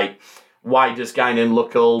problems, like why does Guinan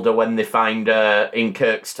look older when they find her in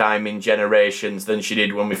Kirk's time in Generations than she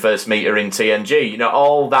did when we first meet her in TNG? You know,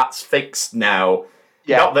 all that's fixed now.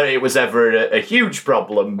 Yeah. Not that it was ever a huge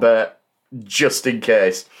problem, but just in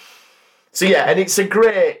case. So yeah, and it's a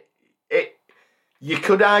great... You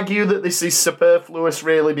could argue that this is superfluous,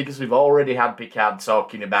 really, because we've already had Picard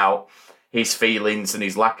talking about his feelings and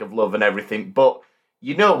his lack of love and everything. But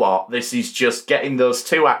you know what? This is just getting those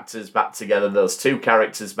two actors back together, those two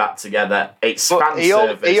characters back together. It's fan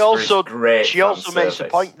service. He also, great. she also makes a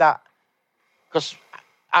point that because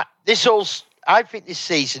I think this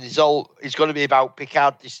season is going to be about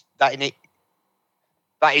Picard. That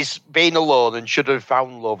is being alone and should have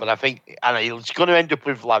found love, and I think it's going to end up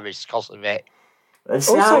with Laris because of it.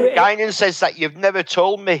 Also, Guinan says that you've never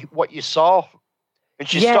told me what you saw. And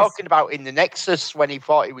she's talking about in the Nexus when he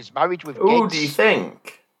thought he was married with Ooh, Giggs. do you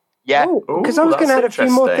think? Yeah. Because Ooh, I was going to add a that's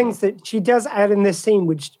few more interesting. things that she does add in this scene,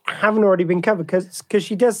 which haven't already been covered. Because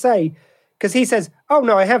she does say, because he says, "Oh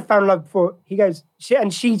no, I have found love before." He goes,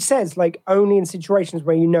 she says, like, only in situations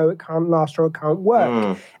where you know it can't last or it can't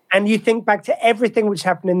work. And you think back to everything which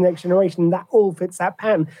happened in the Next Generation, that all fits that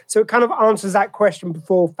pattern. So it kind of answers that question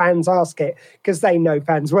before fans ask it, because they know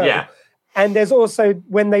fans well. Yeah. And there's also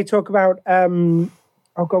when they talk about, oh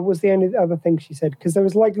God, what was the only other thing she said? Because there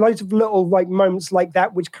was like loads of little like moments like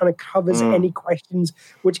that, which kind of covers any questions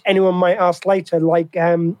which anyone might ask later. Like,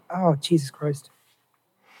 oh Jesus Christ.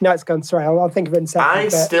 No, it's gone. Sorry, I'll think of it in a second.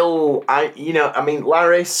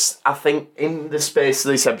 Laris, I think in the space of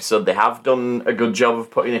this episode, they have done a good job of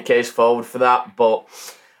putting a case forward for that, but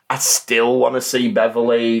I still want to see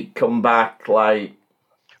Beverly come back, like...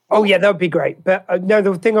 Oh, yeah, that would be great. But no,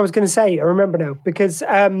 the thing I was going to say, I remember now, because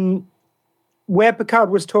where Picard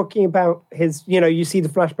was talking about his, you see the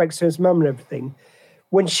flashbacks to his mum and everything,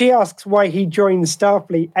 when she asks why he joined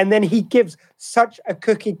Starfleet, and then he gives such a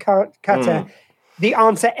cookie cutter, the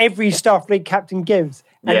answer every Starfleet captain gives.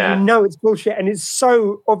 And you know it's bullshit, and it's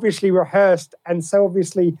so obviously rehearsed and so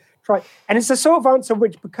obviously tried. And it's the sort of answer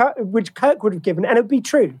which Kirk would have given, and it would be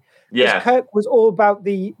true. Yeah. Because Kirk was all about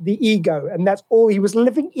the ego, and that's all. He was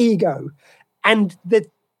living ego. And the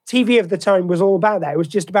TV of the time was all about that. It was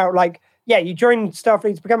just about like, yeah, you join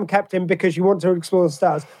Starfleet to become a captain because you want to explore the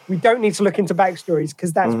stars. We don't need to look into backstories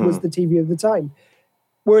because that was the TV of the time.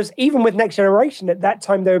 Whereas even with Next Generation, at that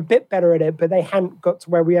time, they were a bit better at it, but they hadn't got to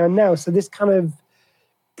where we are now. So this kind of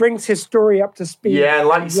brings his story up to speed. Yeah, and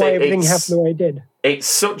like you say, everything happened the way it did. It's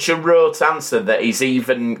such a rote answer that he's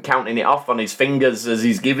even counting it off on his fingers as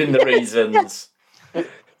he's giving the reasons.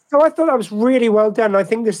 So I thought that was really well done. I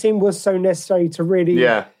think the scene was so necessary to really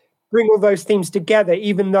bring all those themes together,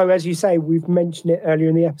 even though, as you say, we've mentioned it earlier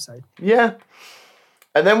in the episode. Yeah.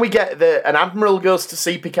 And then we get an Admiral goes to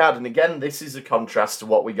see Picard, and again, this is a contrast to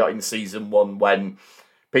what we got in season 1 when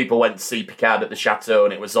people went to see Picard at the chateau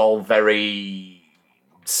and it was all very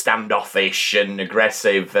standoffish and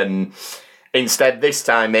aggressive, and instead this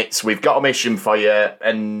time it's, we've got a mission for you,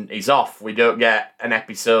 and he's off. We don't get an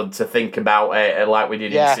episode to think about it like we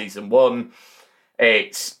did in season 1.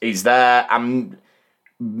 He's there, and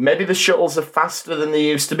maybe the shuttles are faster than they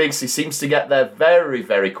used to be because he seems to get there very,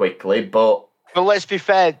 very quickly, but... Well, let's be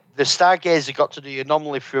fair, the Stargazer got to the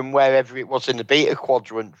anomaly from wherever it was in the Beta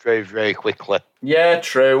Quadrant very, very quickly. Yeah,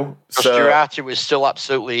 true. Because Jurati was still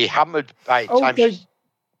absolutely hammered by the time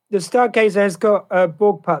the Stargazer has got a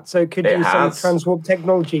Borg part, so it could use some transwarp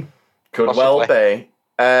technology. Could possibly. Well be.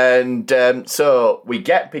 And so we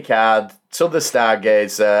get Picard to the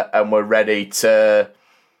Stargazer, and we're ready to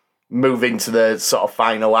move into the sort of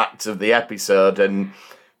final act of the episode, and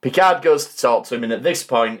Picard goes to talk to him, and at this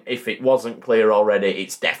point, if it wasn't clear already,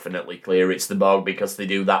 it's definitely clear it's the Borg, because they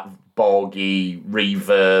do that Borgy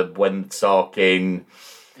reverb when talking.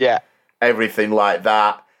 Yeah. Everything like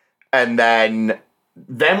that. And then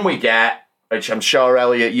we get, which I'm sure,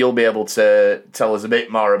 Elliot, you'll be able to tell us a bit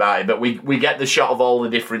more about it, but we get the shot of all the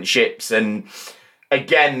different ships, and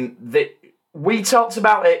again, we talked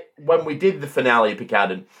about it when we did the finale of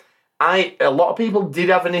Picard, and a lot of people did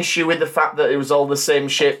have an issue with the fact that it was all the same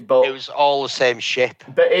ship, but... It was all the same ship.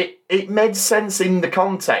 But it made sense in the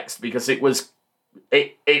context, because it was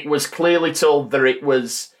clearly told that it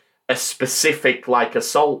was a specific, like,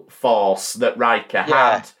 assault force that Riker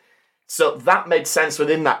had. So that made sense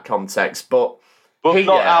within that context, but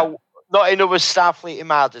here, not in other Starfleet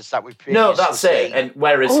Armadas that we previously No, that's seen. it. And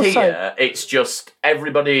whereas also, here, it's just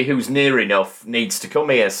everybody who's near enough needs to come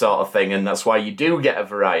here sort of thing, and that's why you do get a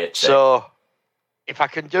variety. So, if I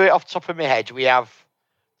can do it off the top of my head, we have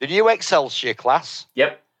the new Excelsior class.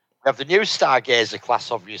 Yep. We have the new Stargazer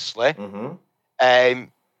class, obviously. Mm-hmm.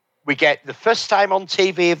 We get the first time on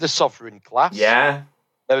TV of the Sovereign class. Yeah.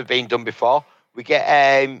 Never been done before. We get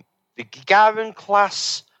the Gagarin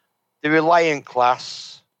class, the Reliant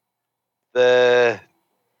class, there's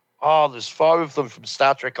 4 of them from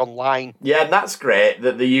Star Trek Online. Yeah, and that's great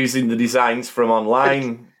that they're using the designs from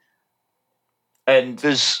online. And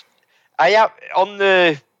I have on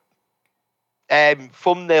the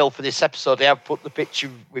thumbnail for this episode, I have put the picture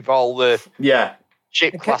with all the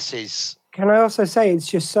ship classes. Can I also say it's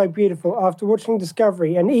just so beautiful after watching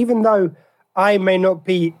Discovery, and even though I may not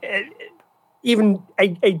be even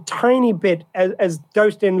a tiny bit as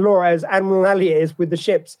dosed in lore as Admiral Elliot is with the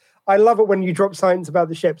ships, I love it when you drop science about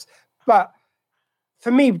the ships. But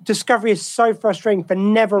for me, Discovery is so frustrating for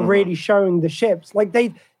never really showing the ships. Like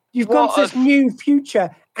you've gone to this new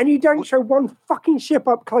future and you don't show one fucking ship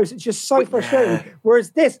up close. It's just so frustrating.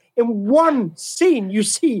 Whereas this, in one scene, you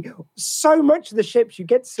see so much of the ships. You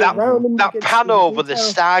get to see around them. That pan over the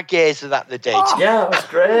Stargazer that they did. Yeah, that's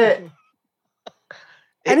great.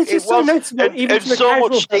 And it's just so noticeable, even from the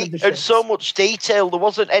casual side of the ships. And so much detail. There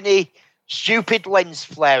wasn't any stupid lens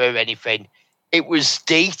flare or anything. It was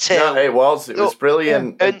detail. No, it was. It was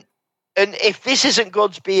brilliant. And if this isn't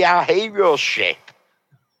going to be our hero ship,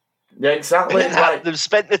 yeah, exactly. Like, they've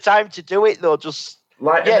spent the time to do it though. Just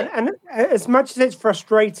like, and as much as it's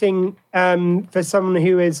frustrating for someone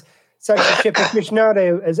who is such a ship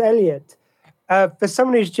aficionado as Elliot, for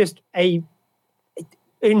someone who's just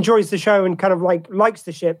enjoys the show and kind of likes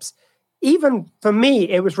the ships. Even for me,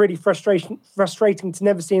 it was really frustrating to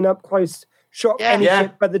never see an up close shot of any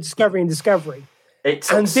ship but the Discovery. It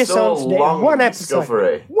took so long. One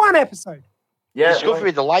episode. One episode. Yeah,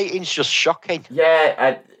 Discovery. The lighting's just shocking.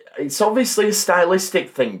 Yeah, it's obviously a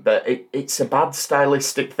stylistic thing, but it's a bad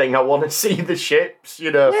stylistic thing. I want to see the ships,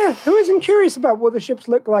 you know. Yeah, who isn't curious about what the ships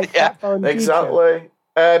look like that far in the future?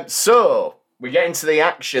 Exactly. So we get into the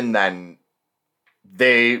action then.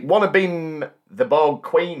 They want to beam the Borg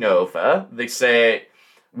Queen over. They say,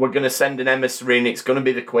 we're going to send an emissary and it's going to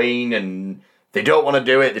be the Queen, and they don't want to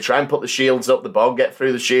do it. They try and put the shields up. The Borg get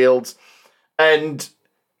through the shields. And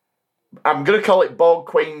I'm going to call it Borg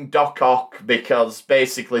Queen Doc Ock, because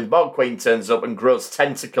basically the Borg Queen turns up and grows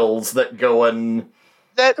tentacles that go and...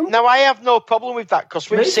 Now, I have no problem with that, because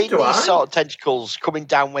we've seen these sort of tentacles coming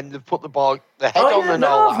down when they put the head on and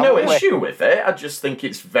all that. I have no issue with it. I just think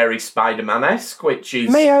it's very Spider-Man-esque, which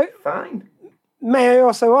is fine. May I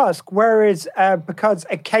also ask, where is Picard's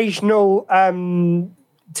occasional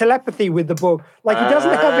telepathy with the Borg? Like, he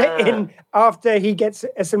doesn't have it in after he gets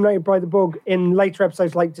assimilated by the Borg in later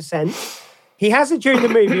episodes like Descent. He has it during the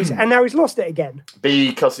movies, and now he's lost it again.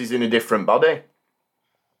 Because he's in a different body.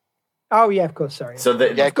 Oh yeah, of course. Sorry. So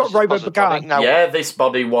that Yeah, I've got 'cause it's Robo positronic Picard. now. yeah, this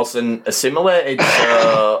body wasn't assimilated,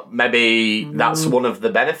 so maybe that's one of the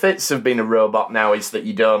benefits of being a robot now is that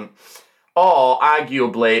you don't. Or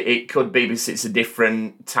arguably, it could be because it's a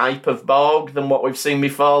different type of Borg than what we've seen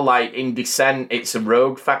before. Like in Descent, it's a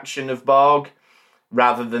rogue faction of Borg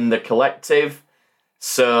rather than the collective.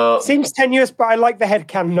 So Seems tenuous, but I like the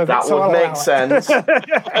headcanon of that it. So would I'll make allow sense. it.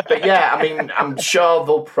 But yeah, I mean, I'm sure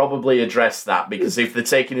they'll probably address that because if they're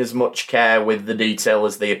taking as much care with the detail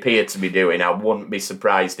as they appear to be doing, I wouldn't be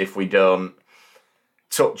surprised if we don't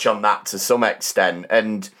touch on that to some extent.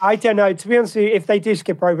 And I don't know. To be honest with you, if they do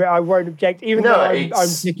skip over it, I won't object. Even No, though I'm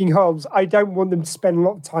it's- picking holes, I don't want them to spend a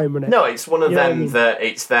lot of time on it. no, it's one of You know what I them mean? that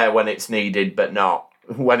it's there when it's needed, but not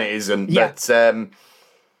when it isn't. Yeah. But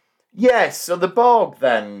yes, so the Borg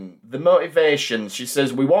then, the motivation, she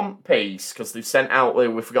says, we want peace because they've sent out,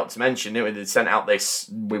 we forgot to mention, didn't we? They sent out this,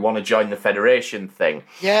 we want to join the Federation thing.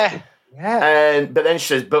 Yeah. Yeah. But then she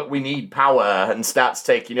says, but we need power and starts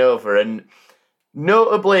taking over. And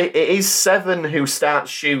notably, it is Seven who starts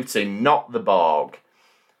shooting, not the Borg.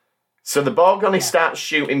 So the Borg only starts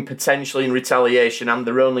shooting potentially in retaliation and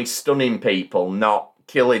they're only stunning people, not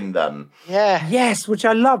killing them. Yeah. Yes, which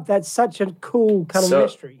I love. That's such a cool kind of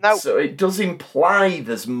mystery. Now- So it does imply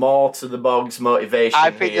there's more to the Borg's motivation. I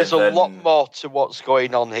think here there's a than- lot more to what's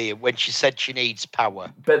going on here when she said she needs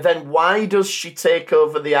power. But then why does she take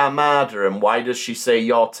over the Armada and why does she say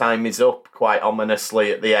your time is up quite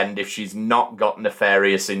ominously at the end if she's not got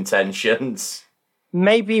nefarious intentions?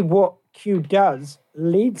 Maybe what Q does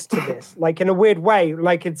leads to this, like in a weird way,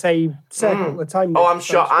 like it's a circle, a time. Oh, I'm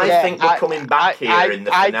sure. I think we're coming back here in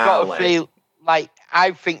the I've got finale. to feel like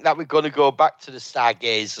I think that we're going to go back to the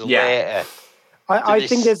Stargazer Yeah. later. I this-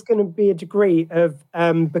 think there's going to be a degree of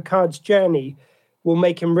Picard's journey will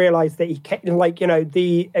make him realize that he can, like, you know,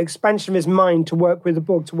 the expansion of his mind to work with the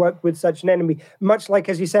Borg, to work with such an enemy, much like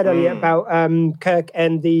as you said earlier about Kirk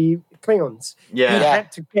and the Klingons. Yeah. He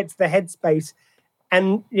had to get to the headspace,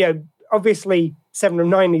 and you know, obviously 7 of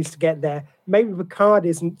 9 needs to get there. Maybe Picard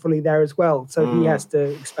isn't fully there as well, so he has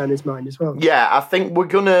to expand his mind as well. Yeah, I think we're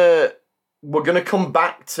gonna come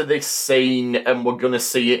back to this scene and we're gonna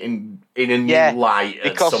see it in a new light at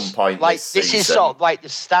because some point. like this this is season. sort of like the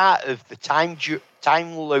start of the time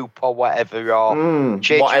loop or whatever, or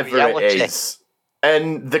change of whatever reality. it is.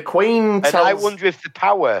 And the Queen And tells. I wonder if the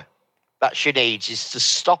power that she needs is to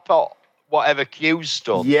stop whatever Q's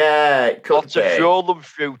done, Yeah, it or could to be. throw them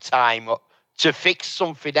through time, or to fix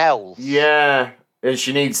something else. Yeah, and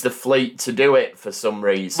she needs the fleet to do it for some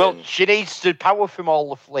reason. Well, she needs the power from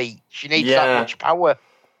all the fleet. She needs Yeah. that much power.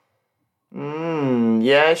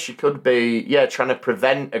 Yeah, she could be. Yeah, trying to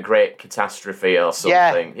prevent a great catastrophe or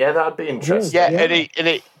something. Yeah, that'd be interesting. Yeah, Yeah. and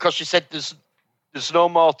it because she said there's no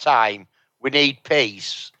more time. We need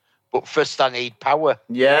peace, but first I need power.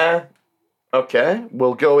 Yeah. Okay,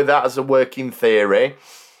 we'll go with that as a working theory.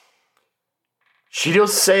 She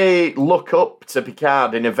does say, look up to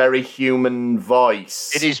Picard in a very human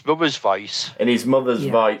voice. In his mother's voice. In his mother's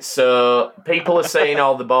Yeah. voice. So people are saying,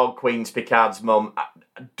 oh, the Borg Queen's Picard's mum.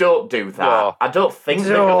 Don't do that. No. I don't think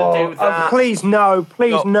they're going to do that. Please no,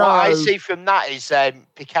 please no. What I see from that is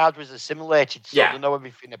Picard was assimilated, so Yeah. they know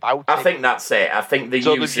everything about I him. think that's it. I think they're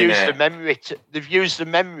So they've using used it. the memory. They've used the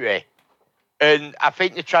memory, and I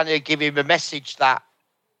think they're trying to give him a message that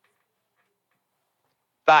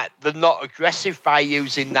they're not aggressive by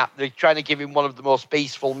using that. They're trying to give him one of the most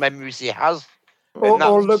peaceful memories he has. or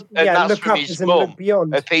look, that's look from up his as in mum, look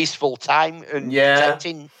beyond. a peaceful time and Yeah.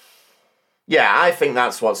 protecting. Yeah, I think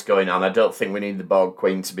that's what's going on. I don't think we need the Borg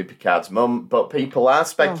Queen to be Picard's mum, but people are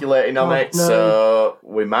speculating on it, no. so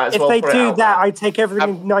we might as If well they put it do out that, there. I take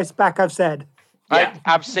everything nice back I've said. Yeah.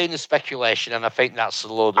 I've seen the speculation, and I think that's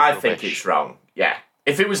a load of I rubbish. think it's wrong. Yeah.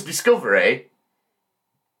 If it was Discovery,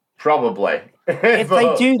 probably. If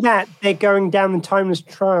they do that, they're going down the timeless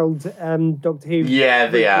trial, Doctor Who. Yeah,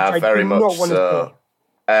 they which are I very do not much want to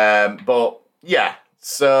so. But yeah,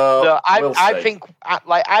 so No, we'll I see. think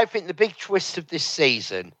I think the big twist of this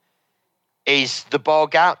season is the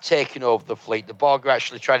Borg aren't taking over the fleet. The Borg are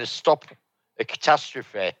actually trying to stop a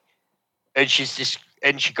catastrophe, and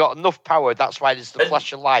she got enough power. That's why there's the And-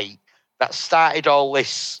 flash of light that started all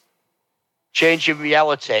this change in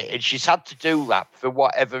reality, and she's had to do that for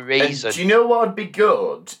whatever And reason. do you know what would be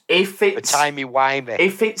good if For it's timey-wimey.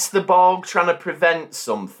 if it's the Borg trying to prevent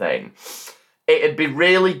something? It'd be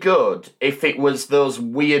really good if it was those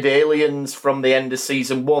weird aliens from the end of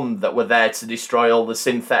season 1 that were there to destroy all the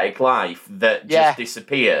synthetic life that Yeah. just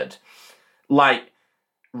disappeared. Like,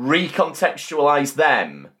 recontextualize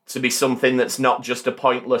them to be something that's not just a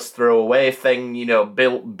pointless throwaway thing, you know,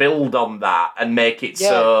 build on that and make it Yeah.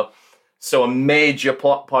 so So a major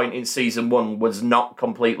plot point in season 1 was not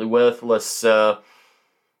completely worthless. So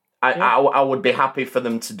I would be happy for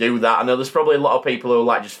them to do that. I know there's probably a lot of people who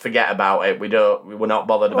like just forget about it. We're not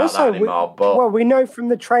bothered about that anymore. But we know from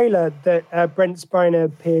the trailer that Brent Spiner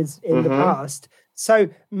appears in the past. So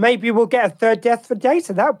maybe we'll get a third death for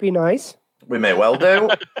Data. That would be nice. We may well do.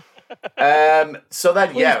 So then,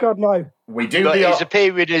 Please God, no. we do. But he's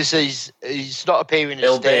appearing as he's not appearing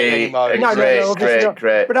as Data anymore.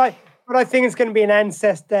 Great. But I think it's going to be an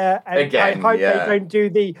ancestor, and Again, I hope they don't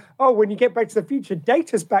do when you get Back to the Future,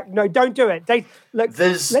 Data's back. No, don't do it. Look,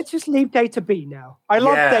 let's just leave Data be now. I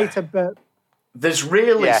love Data, but there's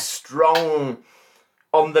really strong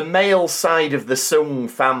on the male side of the Sung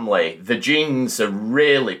family. The genes are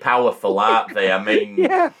really powerful, aren't they? I mean,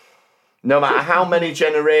 no matter how many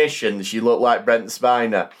generations, you look like Brent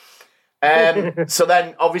Spiner. So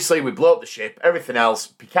then, obviously, we blow up the ship, everything else.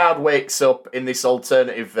 Picard wakes up in this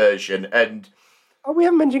alternative version, and... Oh, we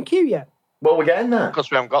haven't mentioned Q yet. Well, we're getting there.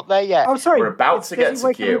 Because we haven't got there yet. Oh, sorry. We're about to get to Q. Does he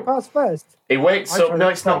wake up in the past first? He wakes up... No,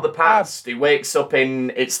 it's not the past. He wakes up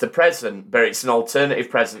in... It's the present, but it's an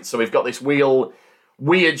alternative present. So we've got this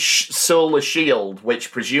weird solar shield,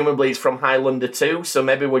 which presumably is from Highlander 2. So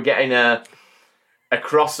maybe we're getting a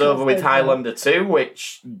crossover with Highlander 2,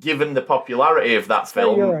 which, given the popularity of that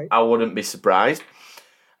film, I wouldn't be surprised.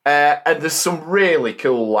 And there's some really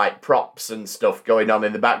cool like props and stuff going on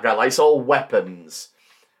in the background. Like, it's all weapons,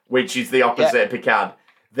 which is the opposite of Picard.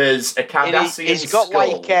 There's a Cardassian He's got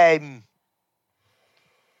skull. like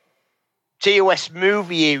TOS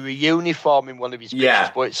movie era uniform in one of his pictures,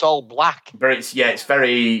 but it's all black. But it's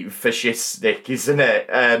very fascistic, isn't it?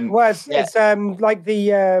 It's like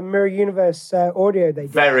the Mirror Universe audio they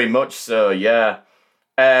did. Very much so, yeah.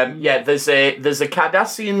 There's a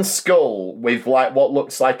Cardassian skull with like what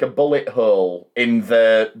looks like a bullet hole in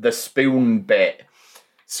the spoon bit.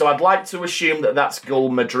 So I'd like to assume that that's Gul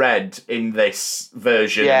Madred in this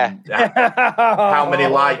version. Yeah. How many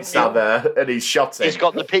lights are there? And he's shot it. He's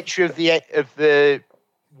got the picture of the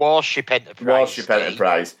Warship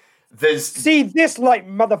Enterprise. See this light,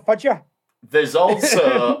 motherfudger. There's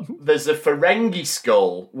also there's a Ferengi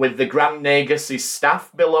skull with the Grand Nagus'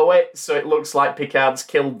 staff below it, so it looks like Picard's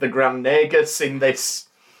killed the Grand Nagus in this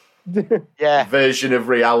version of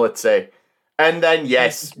reality. And then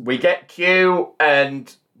we get Q,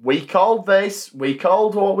 and we called this. We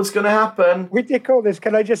called what was going to happen. We did call this.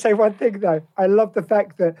 Can I just say one thing though? I love the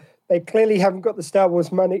fact that they clearly haven't got the Star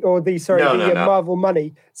Wars money or the Marvel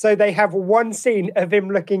money, so they have one scene of him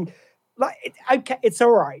looking. Like, okay, it's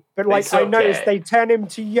all right, but like I noticed they turn him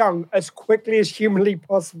to young as quickly as humanly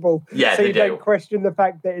possible. Yeah, so you don't question the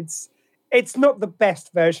fact that it's not the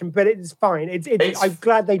best version, but it's fine. I'm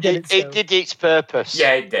glad they did it. It did its purpose.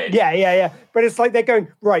 Yeah, it did. Yeah. But it's like they're going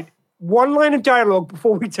right. One line of dialogue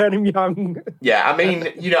before we turn him young. Yeah, I mean,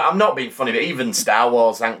 I'm not being funny, but even Star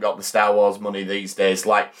Wars ain't got the Star Wars money these days.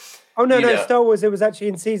 Like, Star Wars. It was actually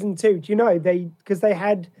in season 2. Do you know they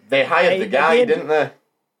hired the guy, didn't they?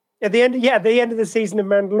 At the end of the season of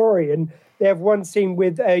Mandalorian, they have one scene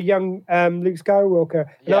with a young Luke Skywalker.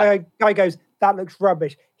 And the guy goes, "That looks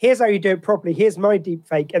rubbish. Here's how you do it properly. Here's my deep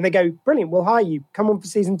fake." And they go, "Brilliant, we'll hire you. Come on for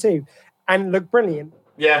season 2." And look brilliant.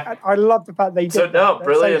 Yeah. I love the fact they did that.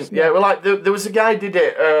 Brilliant. So well, like, there was a guy did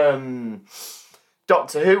it,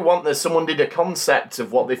 Doctor Who, someone did a concept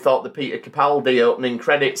of what they thought the Peter Capaldi opening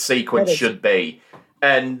credits sequence should be.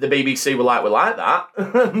 And the BBC were like, "We like that."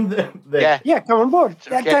 Yeah, come on board.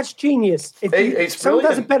 That's genius. If someone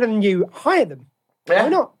does it better than you, hire them. Yeah. Why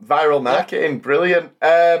not? Viral marketing, brilliant.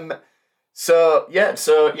 So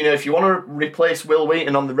if you want to replace Will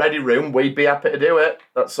Wheaton on the Ready Room, we'd be happy to do it.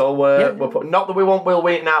 That's all we're putting. Not that we want Will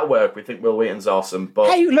Wheaton out of work. We think Will Wheaton's awesome, but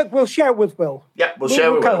hey, look, we'll share it with Will. Yeah, we'll share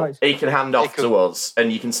it with Will. He can hand off to us,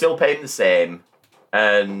 and you can still pay him the same,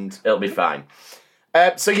 and it'll be fine.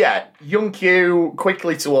 Young Q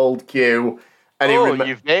quickly to old Q, and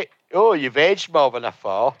you've aged more than I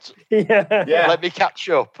thought. Yeah. Let me catch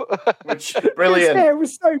up. Which brilliant. His hair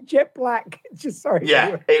was so jet black. Just sorry.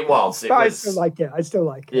 Yeah, it was. I still like it.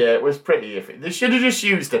 Yeah, it was pretty iffy. They should have just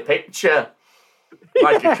used a picture,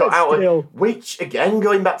 like a cut out. Which again,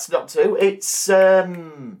 going back to Doctor Who, it's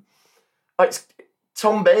Tom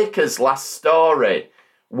Baker's last story,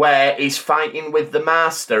 where he's fighting with the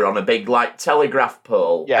Master on a big like telegraph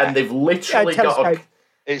pole, and they've literally got a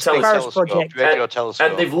radio telescope,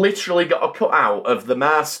 and they've literally got a cutout of the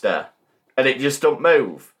Master, and it just don't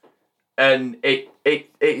move, and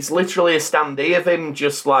it's literally a standee of him,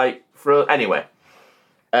 just like anyway.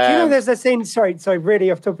 Do you know there's a scene, sorry, really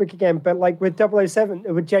off topic again, but like with 007,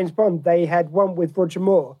 with James Bond, they had one with Roger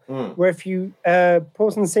Moore, where if you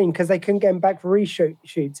pause on the scene, because they couldn't get him back for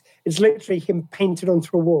reshoots, it's literally him painted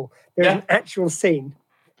onto a wall. There's an actual scene.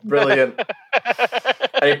 Brilliant.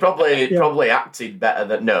 And he probably acted better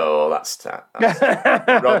than... No, that's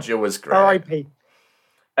Roger was great. R.I.P.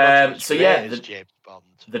 So yeah,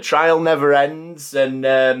 the trial never ends,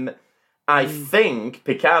 and I think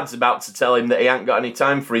Picard's about to tell him that he ain't got any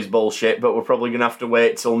time for his bullshit, but we're probably going to have to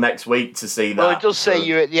wait till next week to see that. Well, it does say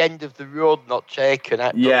you're at the end of the road, not taken.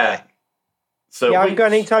 Yeah. So I haven't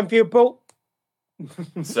got any time for your bull.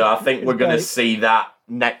 So I think we're going to see that.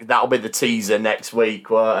 That'll be the teaser next week,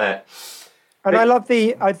 won't it? And I love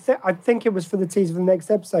I think it was for the teaser for the next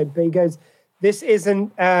episode, but he goes, this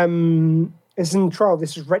isn't trial,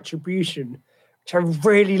 this is retribution, which I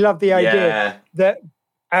really love the idea that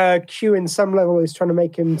Q in some level is trying to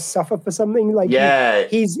make him suffer for something. Like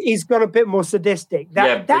he's got a bit more sadistic.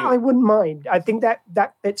 That I wouldn't mind. I think that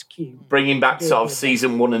fits Q. Bringing back sort of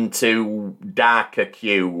season 1 and 2 darker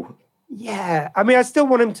Q. Yeah, I mean, I still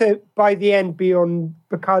want him to, by the end, be on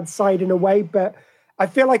Picard's side in a way, but I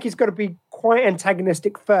feel like he's got to be quite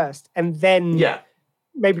antagonistic first, and then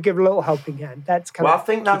maybe give a little helping hand. That's kind of. Well, I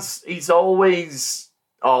think he's always.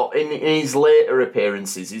 In his later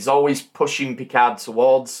appearances, he's always pushing Picard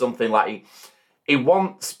towards something like he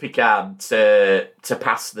wants Picard to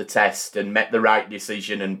pass the test and make the right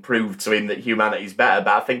decision and prove to him that humanity's better,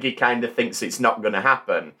 but I think he kind of thinks it's not going to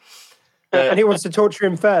happen. And he wants to torture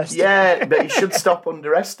him first. Yeah, but he should stop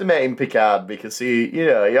underestimating Picard because he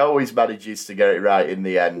always manages to get it right in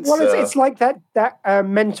the end. Well, it's like that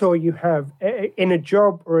mentor you have in a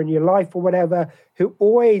job or in your life or whatever, who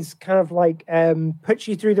always kind of like puts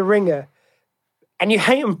you through the ringer, and you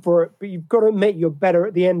hate him for it, but you've got to admit you're better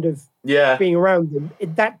at the end of being around them.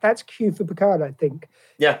 That's Q for Picard, I think.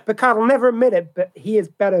 Yeah. Picard will never admit it, but he is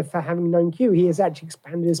better for having known Q. He has actually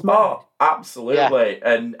expanded his mind. Oh, absolutely.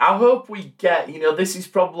 Yeah. And I hope we get, this is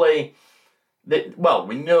probably,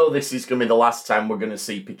 we know this is going to be the last time we're going to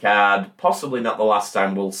see Picard. Possibly not the last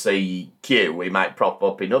time we'll see Q. He might prop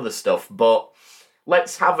up in other stuff, but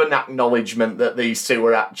let's have an acknowledgement that these two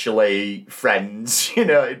are actually friends.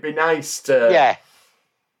 It'd be nice to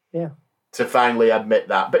finally admit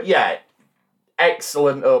that. But yeah,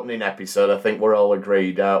 excellent opening episode. I think we're all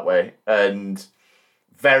agreed, aren't we? And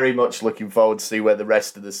very much looking forward to see where the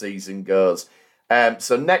rest of the season goes.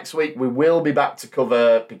 So next week we will be back to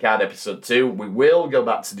cover Picard episode 2. We will go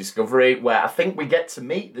back to Discovery, where I think we get to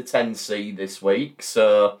meet the 10C this week.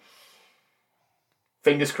 So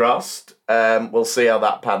fingers crossed. We'll see how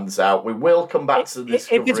that pans out. We will come back to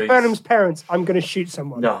Discovery. If it's Burnham's parents, I'm going to shoot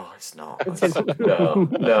someone. No, it's not.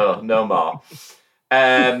 No more.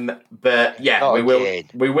 But yeah,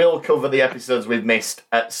 we will cover the episodes we've missed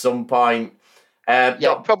at some point.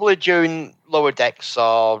 Probably during Lower Decks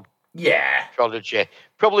or Prodigy.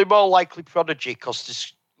 Probably more likely Prodigy because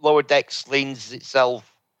this Lower Decks leans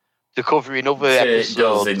itself to covering other episodes. It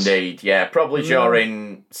does indeed, yeah. Probably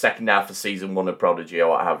during second half of season 1 of Prodigy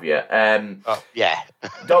or what have you.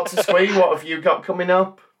 Dr. Squee, what have you got coming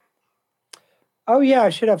up? Oh, yeah, I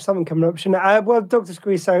should have something coming up, shouldn't I? Dr.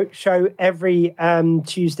 Squeeze show every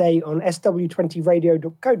Tuesday on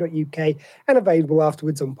sw20radio.co.uk and available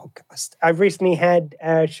afterwards on podcast. I've recently had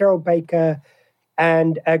Cheryl Baker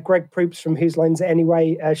and Greg Proops from Whose Lines It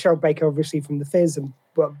Anyway. Cheryl Baker, obviously, from The Fizz. And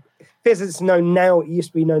Fizz is known now. It used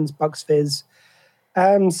to be known as Bucks Fizz.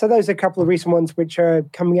 So those are a couple of recent ones which are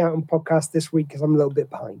coming out on podcast this week because I'm a little bit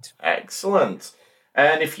behind. Excellent.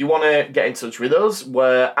 And if you want to get in touch with us,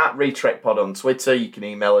 we're at ReTrekPod on Twitter. You can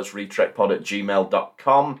email us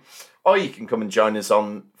retrekpod@gmail.com, or you can come and join us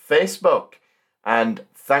on Facebook. And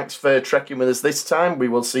thanks for trekking with us this time. We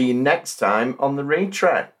will see you next time on the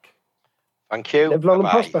ReTrek. Thank you. Live long and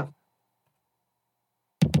prosper.